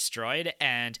being destroyed,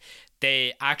 and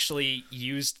they actually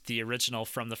used the original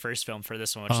from the first film for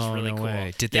this one, which is really cool.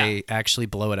 Way. Did they actually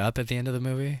blow it up at the end of the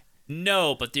movie?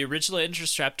 No, but the original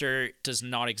Interceptor does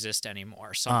not exist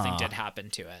anymore. Something did happen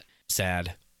to it.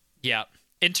 Sad. Yeah.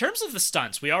 In terms of the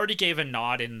stunts, we already gave a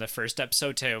nod in the first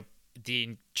episode to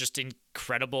the just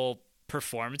incredible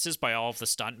performances by all of the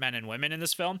stuntmen and women in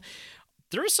this film.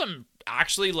 There were some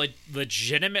actually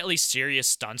legitimately serious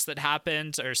stunts that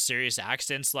happened, or serious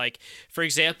accidents. Like, for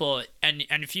example, and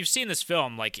if you've seen this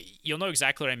film, like you'll know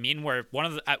exactly what I mean, where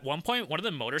at one point one of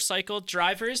the motorcycle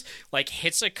drivers like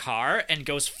hits a car and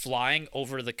goes flying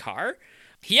over the car.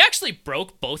 He actually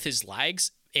broke both his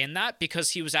legs in that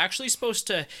because he was actually supposed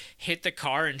to hit the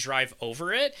car and drive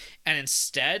over it, and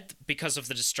instead, because of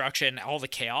the destruction, all the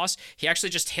chaos, he actually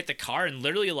just hit the car and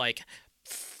literally like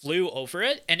flew over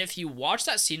it. And if you watch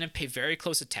that scene and pay very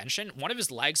close attention, one of his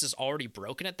legs is already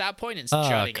broken at that point and it's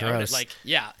jutting out. Gross. Like,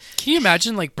 yeah. Can you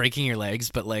imagine like breaking your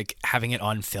legs, but like having it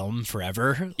on film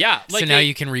forever? Yeah. Like so now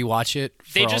you can rewatch it.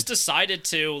 They just decided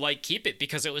to like keep it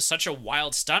because it was such a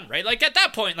wild stunt, right? Like at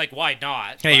that point, like why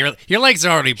not? Hey, your legs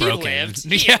are already broken.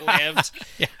 He lived.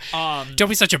 Yeah. Don't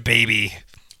be such a baby.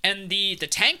 And the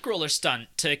tank roller stunt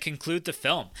to conclude the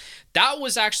film, that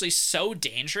was actually so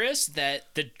dangerous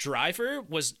that the driver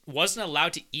wasn't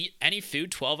allowed to eat any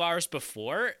food 12 hours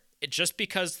before, just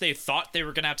because they thought they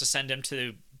were going to have to send him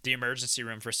to the emergency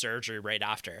room for surgery right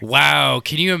after. Wow,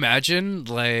 can you imagine?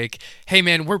 Like, hey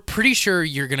man, we're pretty sure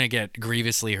you're going to get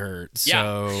grievously hurt.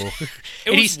 So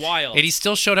it was wild. And he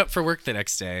still showed up for work the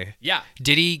next day. Yeah.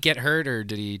 Did he get hurt or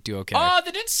did he do okay?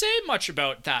 They didn't say much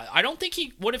about that. I don't think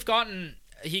he would have gotten...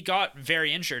 He got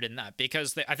very injured in that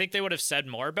because I think they would have said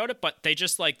more about it, but they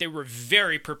just they were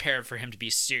very prepared for him to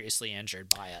be seriously injured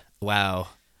by it. Wow.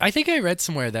 I think I read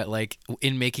somewhere that like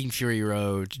in making Fury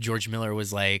Road, George Miller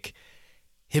was like,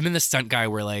 him and the stunt guy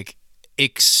were like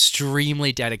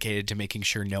extremely dedicated to making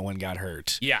sure no one got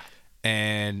hurt. Yeah.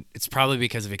 And it's probably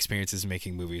because of experiences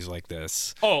making movies like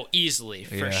this. Oh, easily,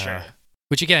 for sure.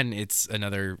 Which, again, it's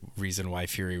another reason why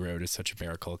Fury Road is such a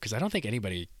miracle, because I don't think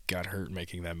anybody got hurt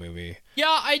making that movie. Yeah,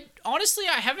 I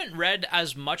haven't read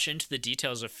as much into the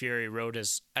details of Fury Road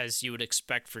as you would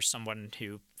expect for someone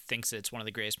who thinks it's one of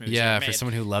the greatest movies ever made. Yeah, for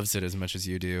someone who loves it as much as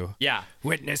you do. Yeah.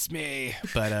 Witness me.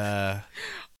 But,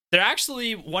 they're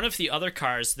actually one of the other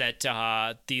cars that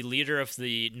the leader of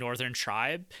the Northern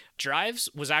Tribe drives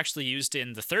was actually used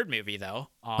in the third movie, though.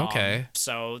 Okay.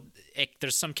 So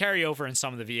there's some carryover in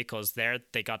some of the vehicles there.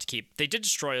 They got to keep. They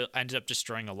ended up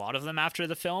destroying a lot of them after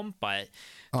the film, but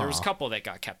there was a couple that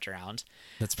got kept around.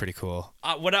 That's pretty cool.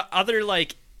 What other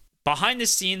behind the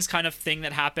scenes kind of thing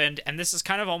that happened, and this is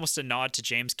kind of almost a nod to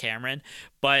James Cameron,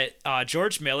 but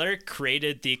George Miller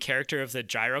created the character of the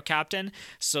gyro captain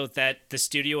so that the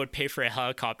studio would pay for a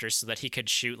helicopter so that he could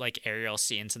shoot aerial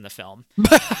scenes in the film.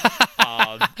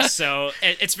 So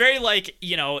it's very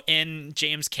in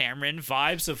James Cameron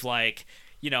vibes of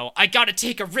I gotta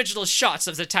take original shots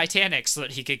of the Titanic so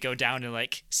that he could go down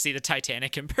and see the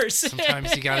Titanic in person.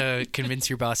 Sometimes you gotta convince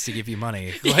your boss to give you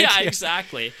money. Yeah,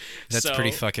 exactly. That's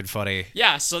pretty fucking funny.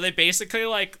 Yeah, so they basically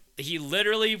he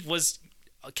literally was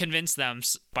convinced them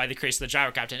by the creation of the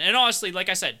Gyro Captain. And honestly, like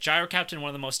I said, Gyro Captain, one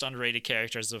of the most underrated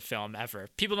characters of film ever.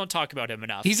 People don't talk about him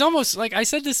enough. He's almost I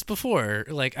said this before.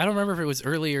 I don't remember if it was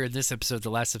earlier in this episode, the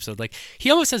last episode.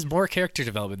 He almost has more character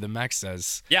development than Max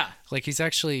does. Yeah.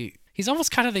 He's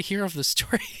almost kind of the hero of the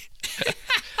story.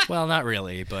 Well, not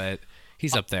really, but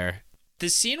he's up there. The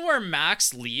scene where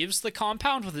Max leaves the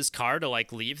compound with his car to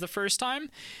leave the first time.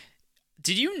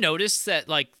 Did you notice that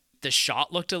the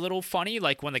shot looked a little funny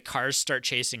when the cars start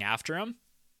chasing after him?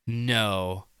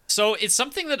 No. So it's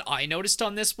something that I noticed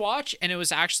on this watch, and it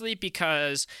was actually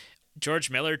because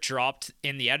George Miller dropped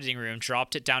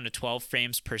it down to 12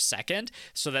 frames per second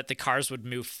so that the cars would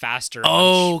move faster.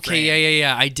 Oh, okay,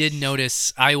 yeah. I did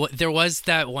notice. There was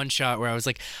that one shot where I was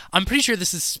like, I'm pretty sure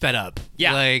this is sped up.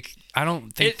 Yeah. I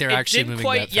don't think they're actually moving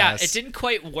that fast. Yeah, it didn't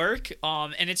quite work.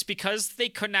 And it's because they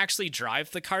couldn't actually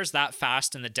drive the cars that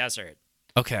fast in the desert.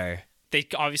 Okay. They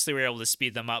obviously were able to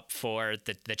speed them up for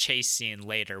the chase scene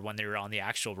later when they were on the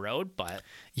actual road, but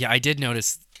yeah, I did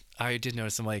notice I'm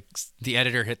the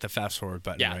editor hit the fast forward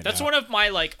button. Yeah, that's one of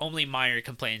my only minor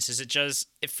complaints. Is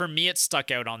for me it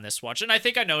stuck out on this watch, and I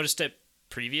think I noticed it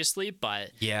previously,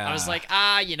 but yeah, I was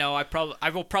I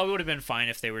probably would have been fine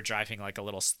if they were driving a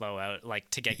little slow out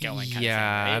to get going. Kind of thing,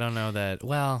 right? I don't know that.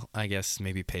 Well, I guess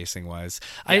maybe pacing wise,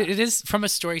 yeah. It is from a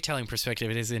storytelling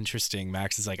perspective. It is interesting.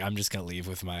 Max is I'm just gonna leave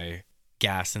with my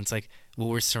gas, and it's well,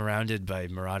 we're surrounded by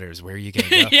marauders. Where are you gonna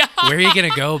go? Yeah. Where are you gonna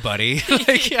go, buddy?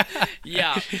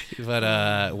 Yeah.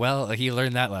 But well, he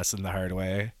learned that lesson the hard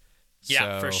way.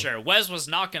 Yeah, for sure. Wes was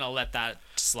not gonna let that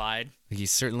slide. He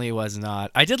certainly was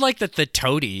not. I did like that the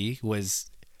toady was.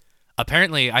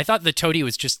 Apparently, I thought the toady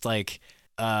was just Lord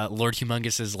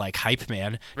Humongous's hype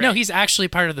man. Right. No, he's actually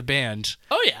part of the band.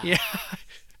 Oh yeah. Yeah.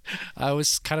 I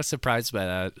was kind of surprised by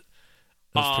that. It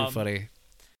was pretty funny.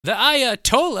 The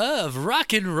Ayatollah of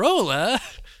rock and rolla.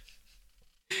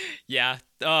 Yeah.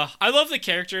 I love the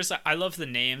characters. I love the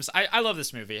names. I love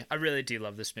this movie. I really do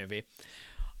love this movie.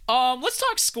 Let's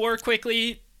talk score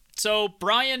quickly. So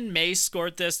Brian May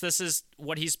scored this. This is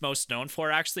what he's most known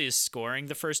for, actually, is scoring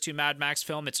the first two Mad Max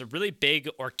film. It's a really big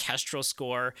orchestral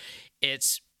score.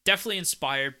 It's definitely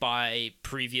inspired by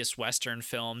previous Western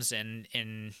films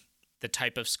in the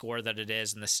type of score that it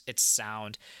is and its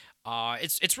sound.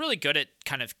 It's really good at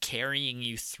kind of carrying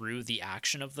you through the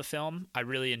action of the film. I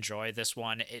really enjoy this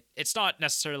one. It's not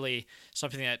necessarily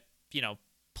something that,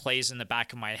 plays in the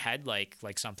back of my head like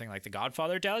something like The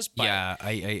Godfather does. But Yeah,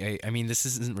 I mean, this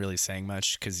isn't really saying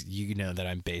much because you know that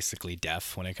I'm basically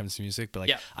deaf when it comes to music, but like,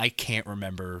 Yeah. I can't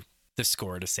remember the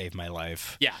score to save my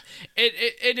life. yeah,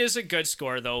 it is a good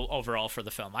score though overall for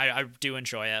the film. I do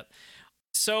enjoy it.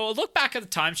 So a look back at the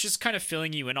times, just kind of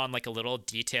filling you in on like a little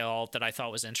detail that I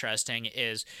thought was interesting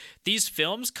is these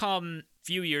films come a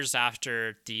few years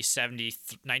after the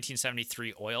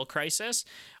 1973 oil crisis,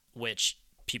 which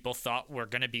people thought were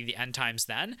going to be the end times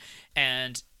then.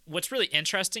 And what's really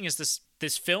interesting is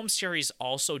this film series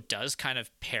also does kind of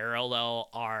parallel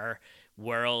our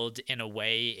world in a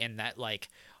way in that like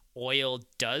oil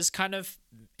does kind of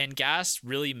and gas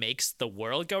really makes the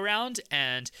world go round.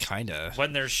 And Kinda.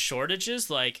 when there's shortages,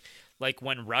 like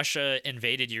when Russia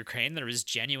invaded Ukraine, there was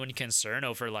genuine concern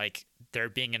over like there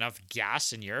being enough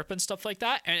gas in Europe and stuff like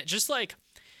that. And it just like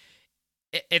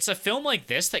it's a film like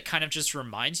this that kind of just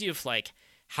reminds you of like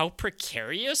how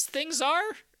precarious things are.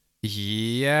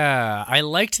 Yeah, I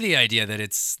liked the idea that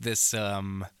it's this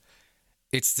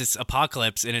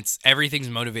apocalypse and everything's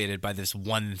motivated by this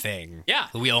one thing. Yeah.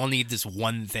 We all need this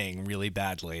one thing really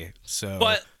badly. So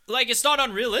But like it's not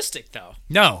unrealistic though.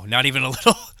 no, not even a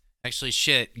little. Actually,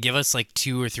 shit, give us like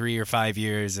 2 or 3 or 5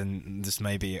 years and this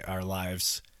might be our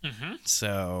lives. Mm-hmm.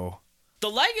 So The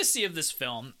legacy of this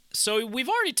film. So we've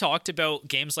already talked about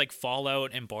games like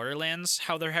Fallout and Borderlands,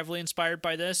 how they're heavily inspired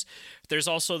by this. There's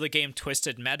also the game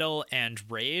Twisted Metal and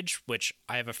Rage, which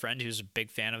I have a friend who's a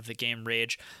big fan of the game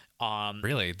Rage.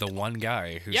 really, the one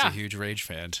guy who's Yeah. a huge Rage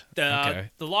fan. A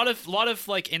lot of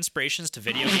like inspirations to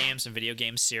video games and video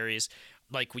game series.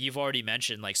 Like you've already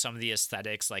mentioned, like some of the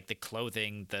aesthetics, like the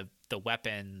clothing, the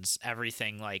weapons,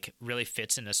 everything like really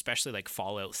fits in, especially like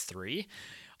Fallout 3.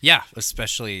 Yeah,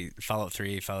 especially Fallout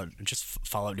 3,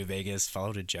 Fallout New Vegas,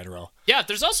 Fallout in general. Yeah,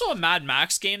 there's also a Mad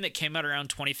Max game that came out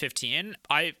around 2015.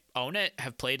 I own it,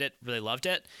 have played it, really loved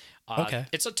it. Okay.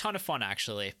 It's a ton of fun,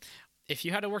 actually. If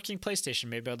you had a working PlayStation,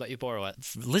 maybe I'd let you borrow it.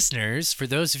 Listeners, for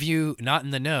those of you not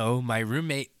in the know, my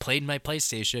roommate played my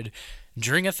PlayStation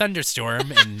during a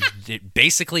thunderstorm and it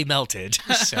basically melted.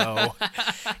 So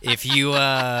if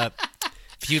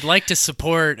you'd like to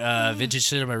support Vintage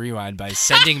Cinema Rewind by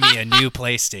sending me a new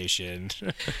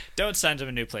PlayStation, Don't send him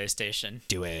a new PlayStation.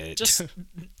 do it.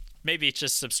 Maybe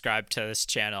just subscribe to this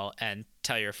channel and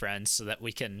tell your friends so that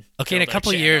we can Okay, in a build our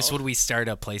couple of years, channel. when we start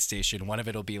a PlayStation, one of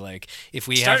it will be like, if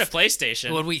we Start have... a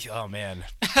PlayStation. When we... Oh, man.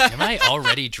 Am I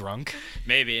already drunk?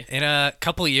 Maybe. In a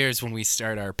couple of years, when we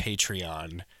start our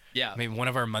Patreon, Yeah. I mean, one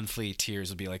of our monthly tiers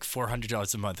will be like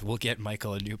 $400 a month. We'll get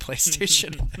Michael a new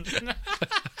PlayStation.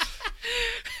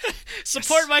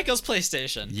 Support Michael's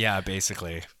PlayStation. Yeah,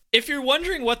 basically. If you're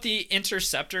wondering what the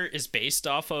Interceptor is based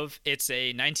off of, it's a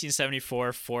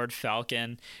 1974 Ford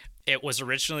Falcon. It was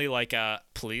originally like a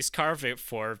police car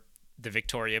for the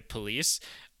Victoria Police,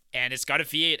 and it's got a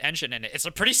V8 engine in it. It's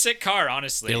a pretty sick car,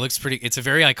 honestly. It looks pretty... It's a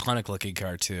very iconic looking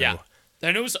car, too. Yeah.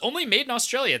 And it was only made in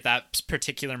Australia, that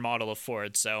particular model of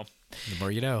Ford, so... The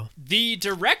more you know. The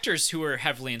directors who were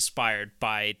heavily inspired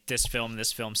by this film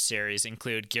series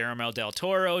include Guillermo del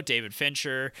Toro, David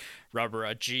Fincher,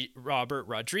 Robert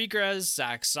Rodriguez,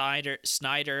 Zack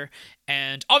Snyder,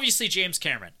 and obviously James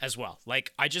Cameron as well.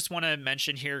 Like, I just want to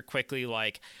mention here quickly,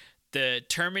 like, the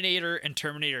Terminator and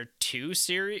Terminator 2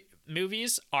 series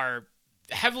movies are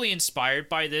heavily inspired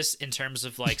by this in terms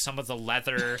of, like, some of the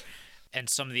leather and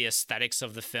some of the aesthetics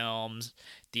of the films,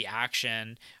 the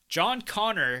action. John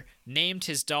Connor named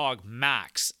his dog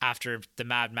Max after the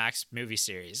Mad Max movie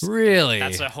series. Really?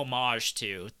 That's a homage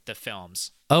to the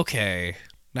films. Okay.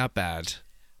 Not bad.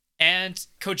 And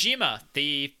Kojima,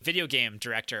 the video game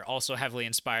director, also heavily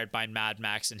inspired by Mad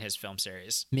Max in his film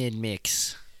series.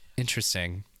 Mid-mix.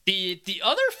 Interesting. The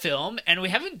other film, and we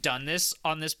haven't done this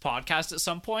on this podcast at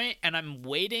some point, and I'm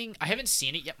waiting, I haven't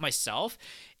seen it yet myself,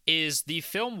 is the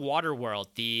film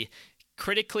Waterworld, the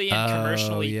critically and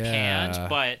commercially panned,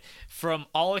 but from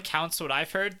all accounts what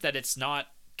I've heard, that it's not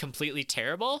completely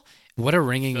terrible. What a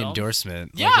ringing film.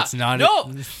 endorsement. Yeah, Like, it's not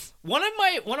no. One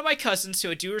of my cousins,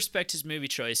 who I do respect his movie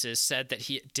choices, said that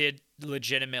he did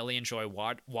legitimately enjoy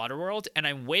Waterworld, and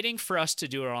I'm waiting for us to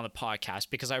do it on the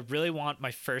podcast because I really want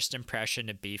my first impression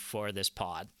to be for this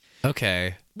pod.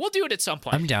 Okay. We'll do it at some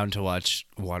point. I'm down to watch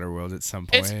Waterworld at some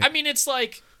point. It's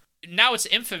like, now it's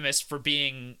infamous for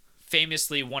being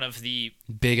famously one of the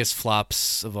biggest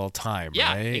flops of all time,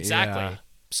 right? Exactly. Yeah.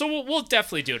 So we'll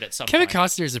definitely do it at some Kevin point.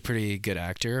 Costner is a pretty good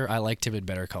actor. I liked him in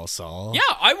Better Call Saul. Yeah,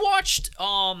 I watched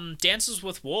Dances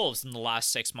with Wolves in the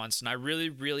last 6 months, and I really,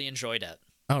 really enjoyed it.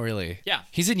 Oh, really? Yeah.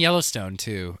 He's in Yellowstone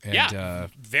too. And, Yeah,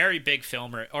 very big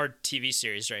film or TV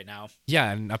series right now.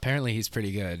 Yeah, and apparently he's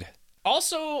pretty good.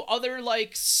 Also, other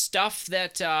like stuff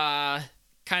that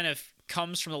kind of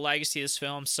comes from the legacy of this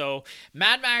film. So,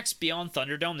 Mad Max Beyond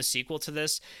Thunderdome, the sequel to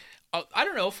this. I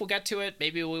don't know if we'll get to it.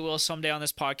 Maybe we will someday on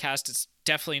this podcast. It's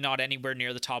definitely not anywhere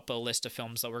near the top of the list of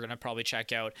films that we're going to probably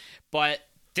check out. But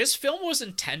this film was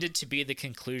intended to be the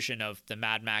conclusion of the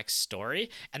Mad Max story,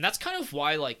 and that's kind of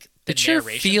why like the It sure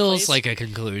narration feels plays. like a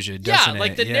conclusion, doesn't it? Yeah,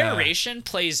 like the Yeah. narration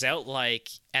plays out like,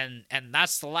 and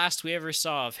that's the last we ever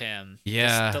saw of him.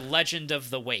 Yeah. The legend of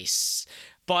the wastes.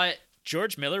 But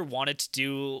George Miller wanted to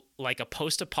do like a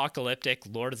post-apocalyptic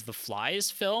Lord of the Flies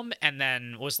film, and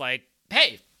then was like,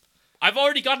 hey, I've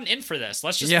already gotten in for this.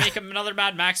 Let's just make him another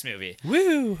Mad Max movie.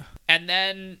 Woo! And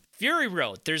then Fury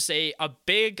Road. There's a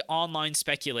big online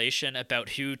speculation about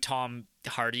who Tom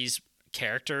Hardy's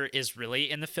character is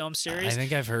really in the film series. I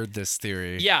think I've heard this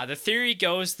theory. Yeah, the theory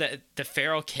goes that the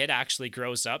feral kid actually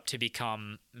grows up to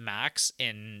become Max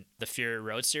in the Fury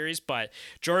Road series, but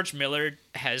George Miller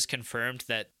has confirmed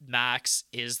that Max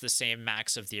is the same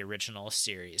Max of the original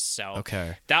series. So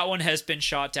Okay. that one has been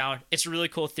shot down. It's a really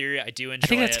cool theory. I do enjoy it. I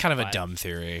think that's kind of a but dumb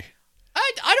theory.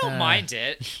 I don't mind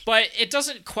it, but it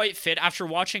doesn't quite fit. After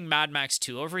watching Mad Max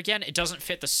 2 over again, it doesn't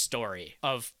fit the story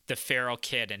of the feral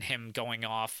kid and him going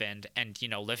off and you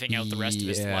know, living out the rest of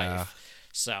his life.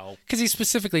 So, because he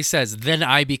specifically says, "Then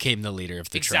I became the leader of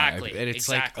the Exactly, tribe," and it's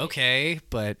exactly. like, okay,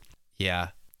 but yeah,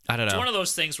 I don't know. it's one of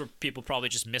those things where people probably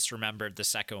just misremembered the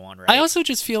second one, right? I also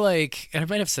just feel like, and I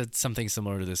might have said something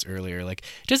similar to this earlier. Like,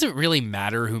 it doesn't really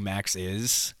matter who Max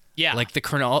is. Yeah. Like the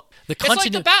It's like continuity,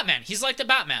 the Batman. He's like the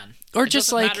Batman. or It just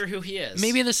doesn't like matter who he is.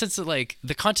 maybe in the sense that like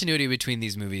the continuity between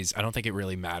these movies, I don't think it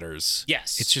really matters.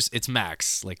 Yes. It's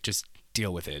Max. Like, just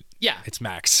deal with it. Yeah. It's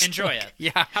Max. Enjoy Like, it.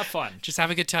 Yeah. Have fun. Just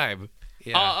have a good time.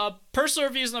 Yeah. Personal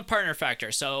reviews on the partner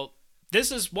factor. So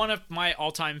this is one of my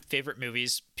all-time favorite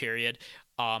movies, period.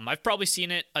 I've probably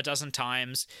seen it a dozen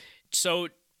times. So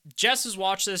Jess has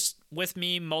watched this with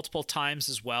me multiple times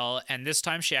as well, and this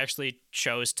time she actually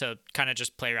chose to kind of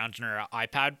just play around on her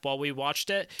iPad while we watched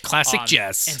it. Classic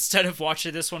Jess. Instead of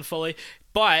watching this one fully.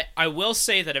 But I will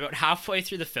say that about halfway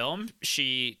through the film,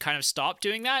 she kind of stopped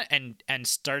doing that and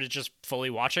started just fully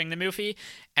watching the movie,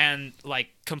 and like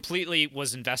completely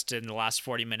was invested in the last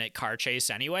 40-minute car chase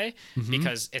anyway,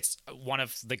 because it's one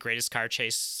of the greatest car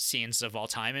chase scenes of all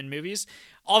time in movies.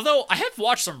 Although I have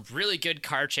watched some really good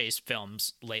car chase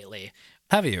films lately.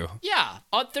 Have you? Yeah,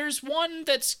 there's one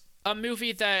that's a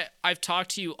movie that I've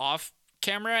talked to you off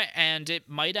camera, and it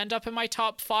might end up in my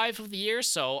top 5 of the year,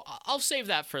 so I'll save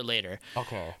that for later.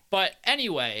 Okay. But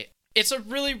anyway, it's a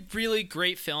really, really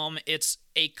great film. It's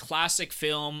a classic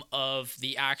film of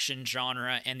the action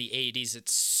genre and the 80s.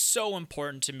 It's so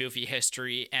important to movie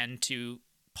history and to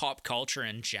pop culture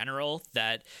in general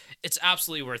that it's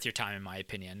absolutely worth your time, in my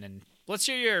opinion. And let's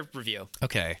hear your review.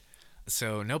 Okay.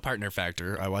 So no partner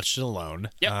factor. I watched it alone.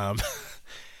 Yep.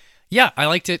 Yeah, I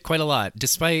liked it quite a lot,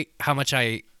 despite how much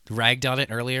I ragged on it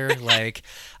earlier. Like,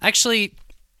 actually,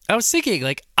 I was thinking,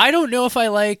 like, I don't know if I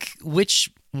like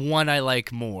which one I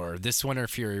like more, this one or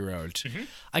Fury Road. Mm-hmm.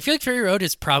 I feel like Fury Road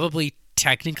is probably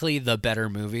technically the better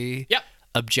movie. Yep.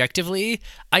 Objectively,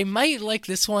 I might like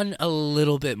this one a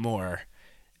little bit more.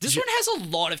 This one has a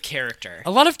lot of character. A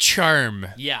lot of charm.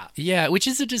 Yeah. Yeah, which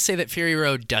isn't to say that Fury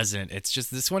Road doesn't. It's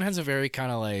just this one has a very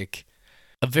kind of like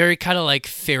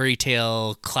fairy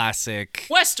tale classic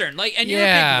Western, like, and you're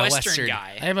a big Western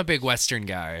guy. I am a big Western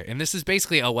guy, and this is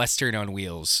basically a Western on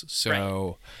wheels.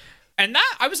 So, And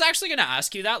that, I was actually going to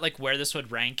ask you that, like, where this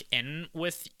would rank in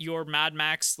with your Mad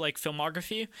Max, like,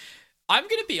 filmography. I'm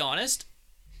going to be honest,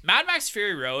 Mad Max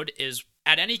Fury Road is,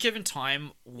 at any given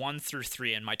time, 1 through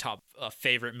 3 in my top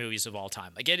favorite movies of all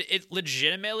time. Like, it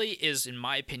legitimately is, in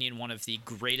my opinion, one of the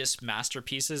greatest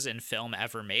masterpieces in film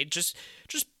ever made. Just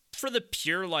for the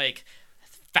pure, like,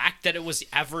 fact that it was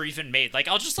ever even made. Like,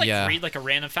 I'll just read like a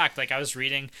random fact. Like, I was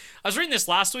reading this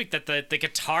last week that the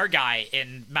guitar guy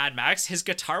in Mad Max, his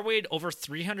guitar weighed over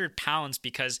 300 pounds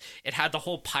because it had the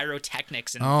whole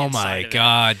pyrotechnics oh inside my of it.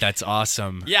 god, that's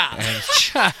awesome. Yeah.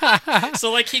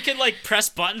 So like he could like press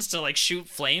buttons to like shoot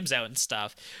flames out and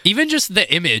stuff. Even just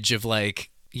the image of like,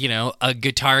 you know, a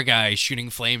guitar guy shooting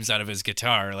flames out of his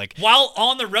guitar, like While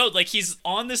on the road, like he's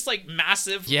on this like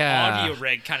massive audio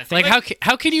rig kind of thing. Like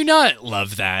how can you not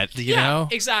love that? You know?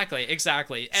 Exactly.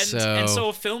 And so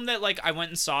a film that like I went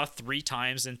and saw 3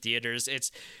 times in theaters.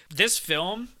 This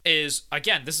film is,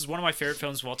 again, this is one of my favorite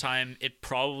films of all time. It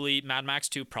probably, Mad Max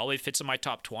 2 probably fits in my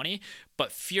top 20,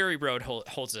 but Fury Road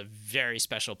holds a very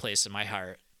special place in my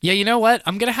heart. Yeah, you know what?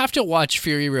 I'm gonna have to watch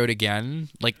Fury Road again,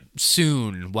 like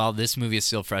soon, while this movie is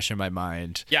still fresh in my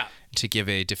mind. Yeah. To give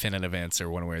a definitive answer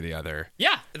one way or the other.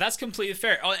 Yeah, that's completely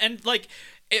fair. Oh, and like,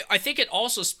 I think it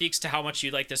also speaks to how much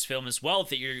you like this film as well.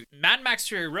 That your Mad Max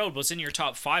Fury Road was in your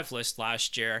top 5 list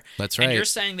last year. That's right. And you're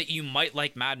saying that you might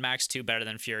like Mad Max 2 better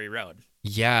than Fury Road.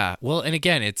 Yeah. Well, and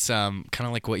again, it's kind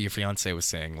of like what your fiance was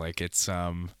saying. Like it's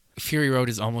Fury Road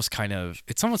is almost kind of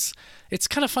it's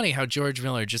kind of funny how George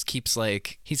Miller just keeps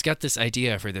like he's got this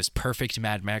idea for this perfect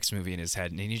Mad Max movie in his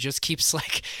head, and he just keeps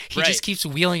like just keeps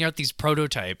wheeling out these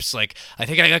prototypes. Like, I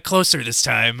think I got closer this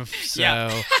time. So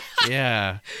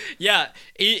yeah. Yeah,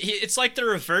 it's like the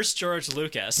reverse George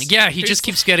Lucas. Yeah, he just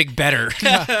keeps getting better,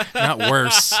 not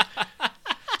worse.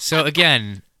 So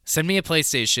again, send me a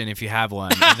PlayStation if you have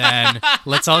one, and then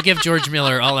let's all give George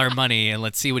Miller all our money and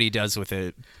let's see what he does with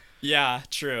it. Yeah,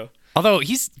 true. Although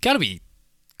he's got to be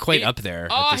quite up there.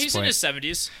 Oh, at this he's point. in his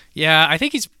 70s. Yeah, I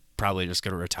think he's probably just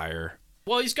going to retire.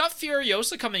 Well, he's got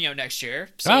Furiosa coming out next year.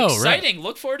 So exciting. Right.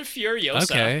 Look forward to Furiosa.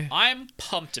 Okay. I'm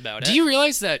pumped about it. Do you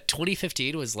realize that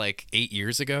 2015 was like 8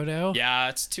 years ago now? Yeah,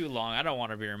 it's too long. I don't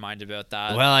want to be reminded about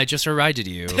that. Well, I just reminded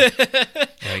you.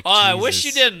 Like, I wish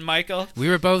you didn't, Michael. We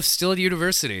were both still at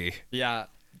university. Yeah.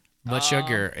 Much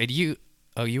younger. And you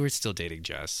were still dating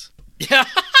Jess. Yeah.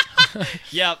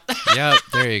 Yep. Yep,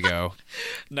 there you go.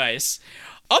 Nice.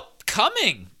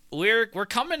 Upcoming. We're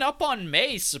coming up on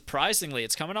May, surprisingly.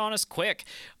 It's coming on us quick.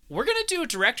 We're going to do a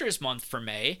Director's Month for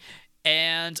May,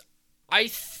 and I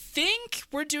think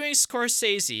we're doing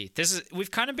Scorsese.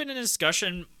 We've kind of been in a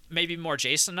discussion, maybe more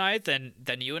Jason and I than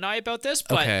you and I about this,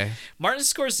 but okay. Martin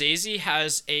Scorsese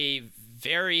has a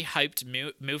very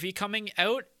hyped movie coming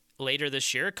out later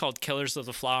this year called Killers of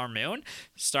the Flower Moon,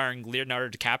 starring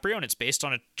Leonardo DiCaprio, and it's based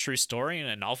on a true story and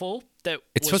a novel that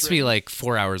it's supposed to be like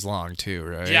 4 hours long too,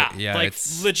 right? Yeah, like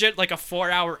it's legit like a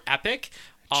 4-hour epic.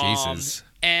 Jesus.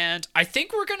 And I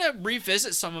think we're gonna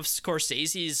revisit some of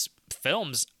Scorsese's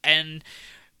films. And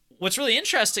what's really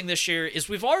interesting this year is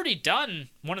we've already done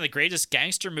one of the greatest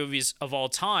gangster movies of all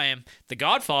time, The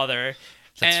Godfather.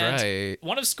 That's right.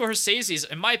 One of Scorsese's,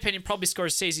 in my opinion, probably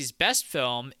Scorsese's best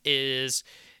film is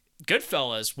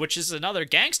Goodfellas, which is another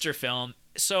gangster film.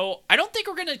 So I don't think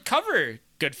we're going to cover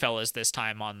Goodfellas this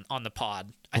time on the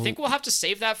pod. I think we'll have to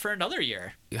save that for another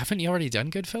year. Haven't you already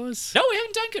done Goodfellas? No, we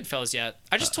haven't done Goodfellas yet.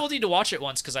 I just told you to watch it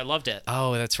once because I loved it.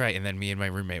 Oh, that's right. And then me and my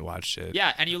roommate watched it.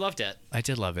 Yeah, and you loved it. I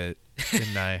did love it,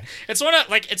 didn't I? It's one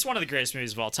of the greatest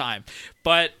movies of all time.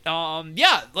 But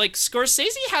yeah, like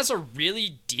Scorsese has a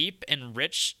really deep and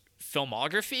rich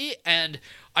filmography, and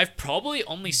I've probably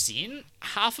only seen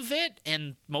half of it,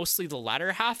 and mostly the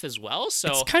latter half as well. So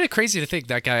it's kind of crazy to think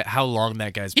how long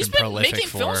that guy's been prolific for. He's been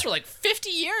making films for like 50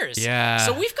 years. Yeah.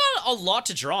 So we've got a lot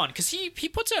to draw on, because he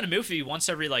puts out a movie once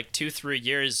every like 2-3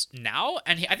 years now,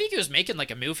 and I think he was making like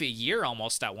a movie a year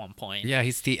almost at one point. Yeah,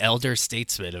 he's the elder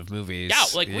statesman of movies. Yeah,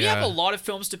 like we have a lot of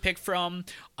films to pick from.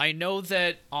 I know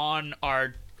that on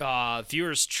our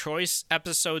Viewer's Choice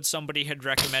episode, somebody had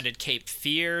recommended Cape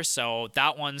Fear, so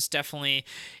that one's definitely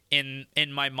in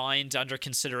my mind under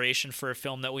consideration for a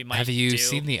film that we might do. Have you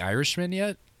seen The Irishman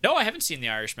yet? No, I haven't seen The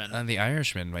Irishman. The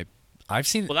Irishman, I've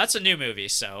seen. Well, that's a new movie,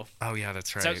 so. Oh yeah,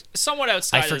 that's right. So somewhat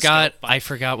outside. The scope, I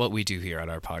forgot what we do here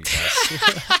on our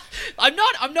podcast. I'm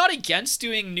not against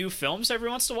doing new films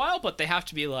every once in a while, but they have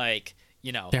to be like,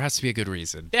 there has to be a good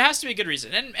reason. There has to be a good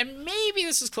reason, and maybe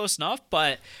this is close enough,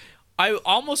 but I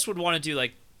almost would want to do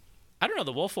like, I don't know,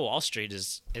 The Wolf of Wall Street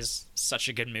is such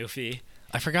a good movie.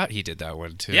 I forgot he did that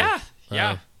one too. Yeah.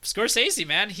 Scorsese,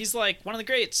 man, he's like one of the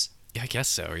greats. Yeah, I guess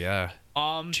so. Yeah.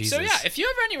 Jesus. So yeah, if you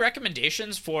have any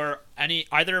recommendations for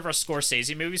either of our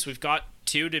Scorsese movies, we've got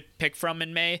 2 to pick from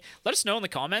in May. Let us know in the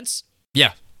comments.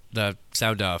 Yeah, the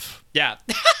sound off. Yeah.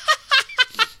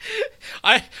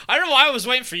 I don't know why I was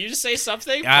waiting for you to say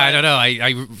something. I don't know. I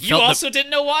you also didn't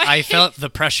know why. I felt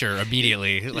the pressure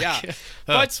immediately. Yeah,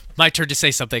 but it's my turn to say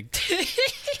something.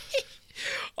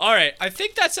 All right, I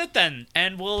think that's it then,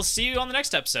 and we'll see you on the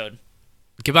next episode.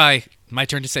 Goodbye. My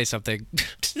turn to say something.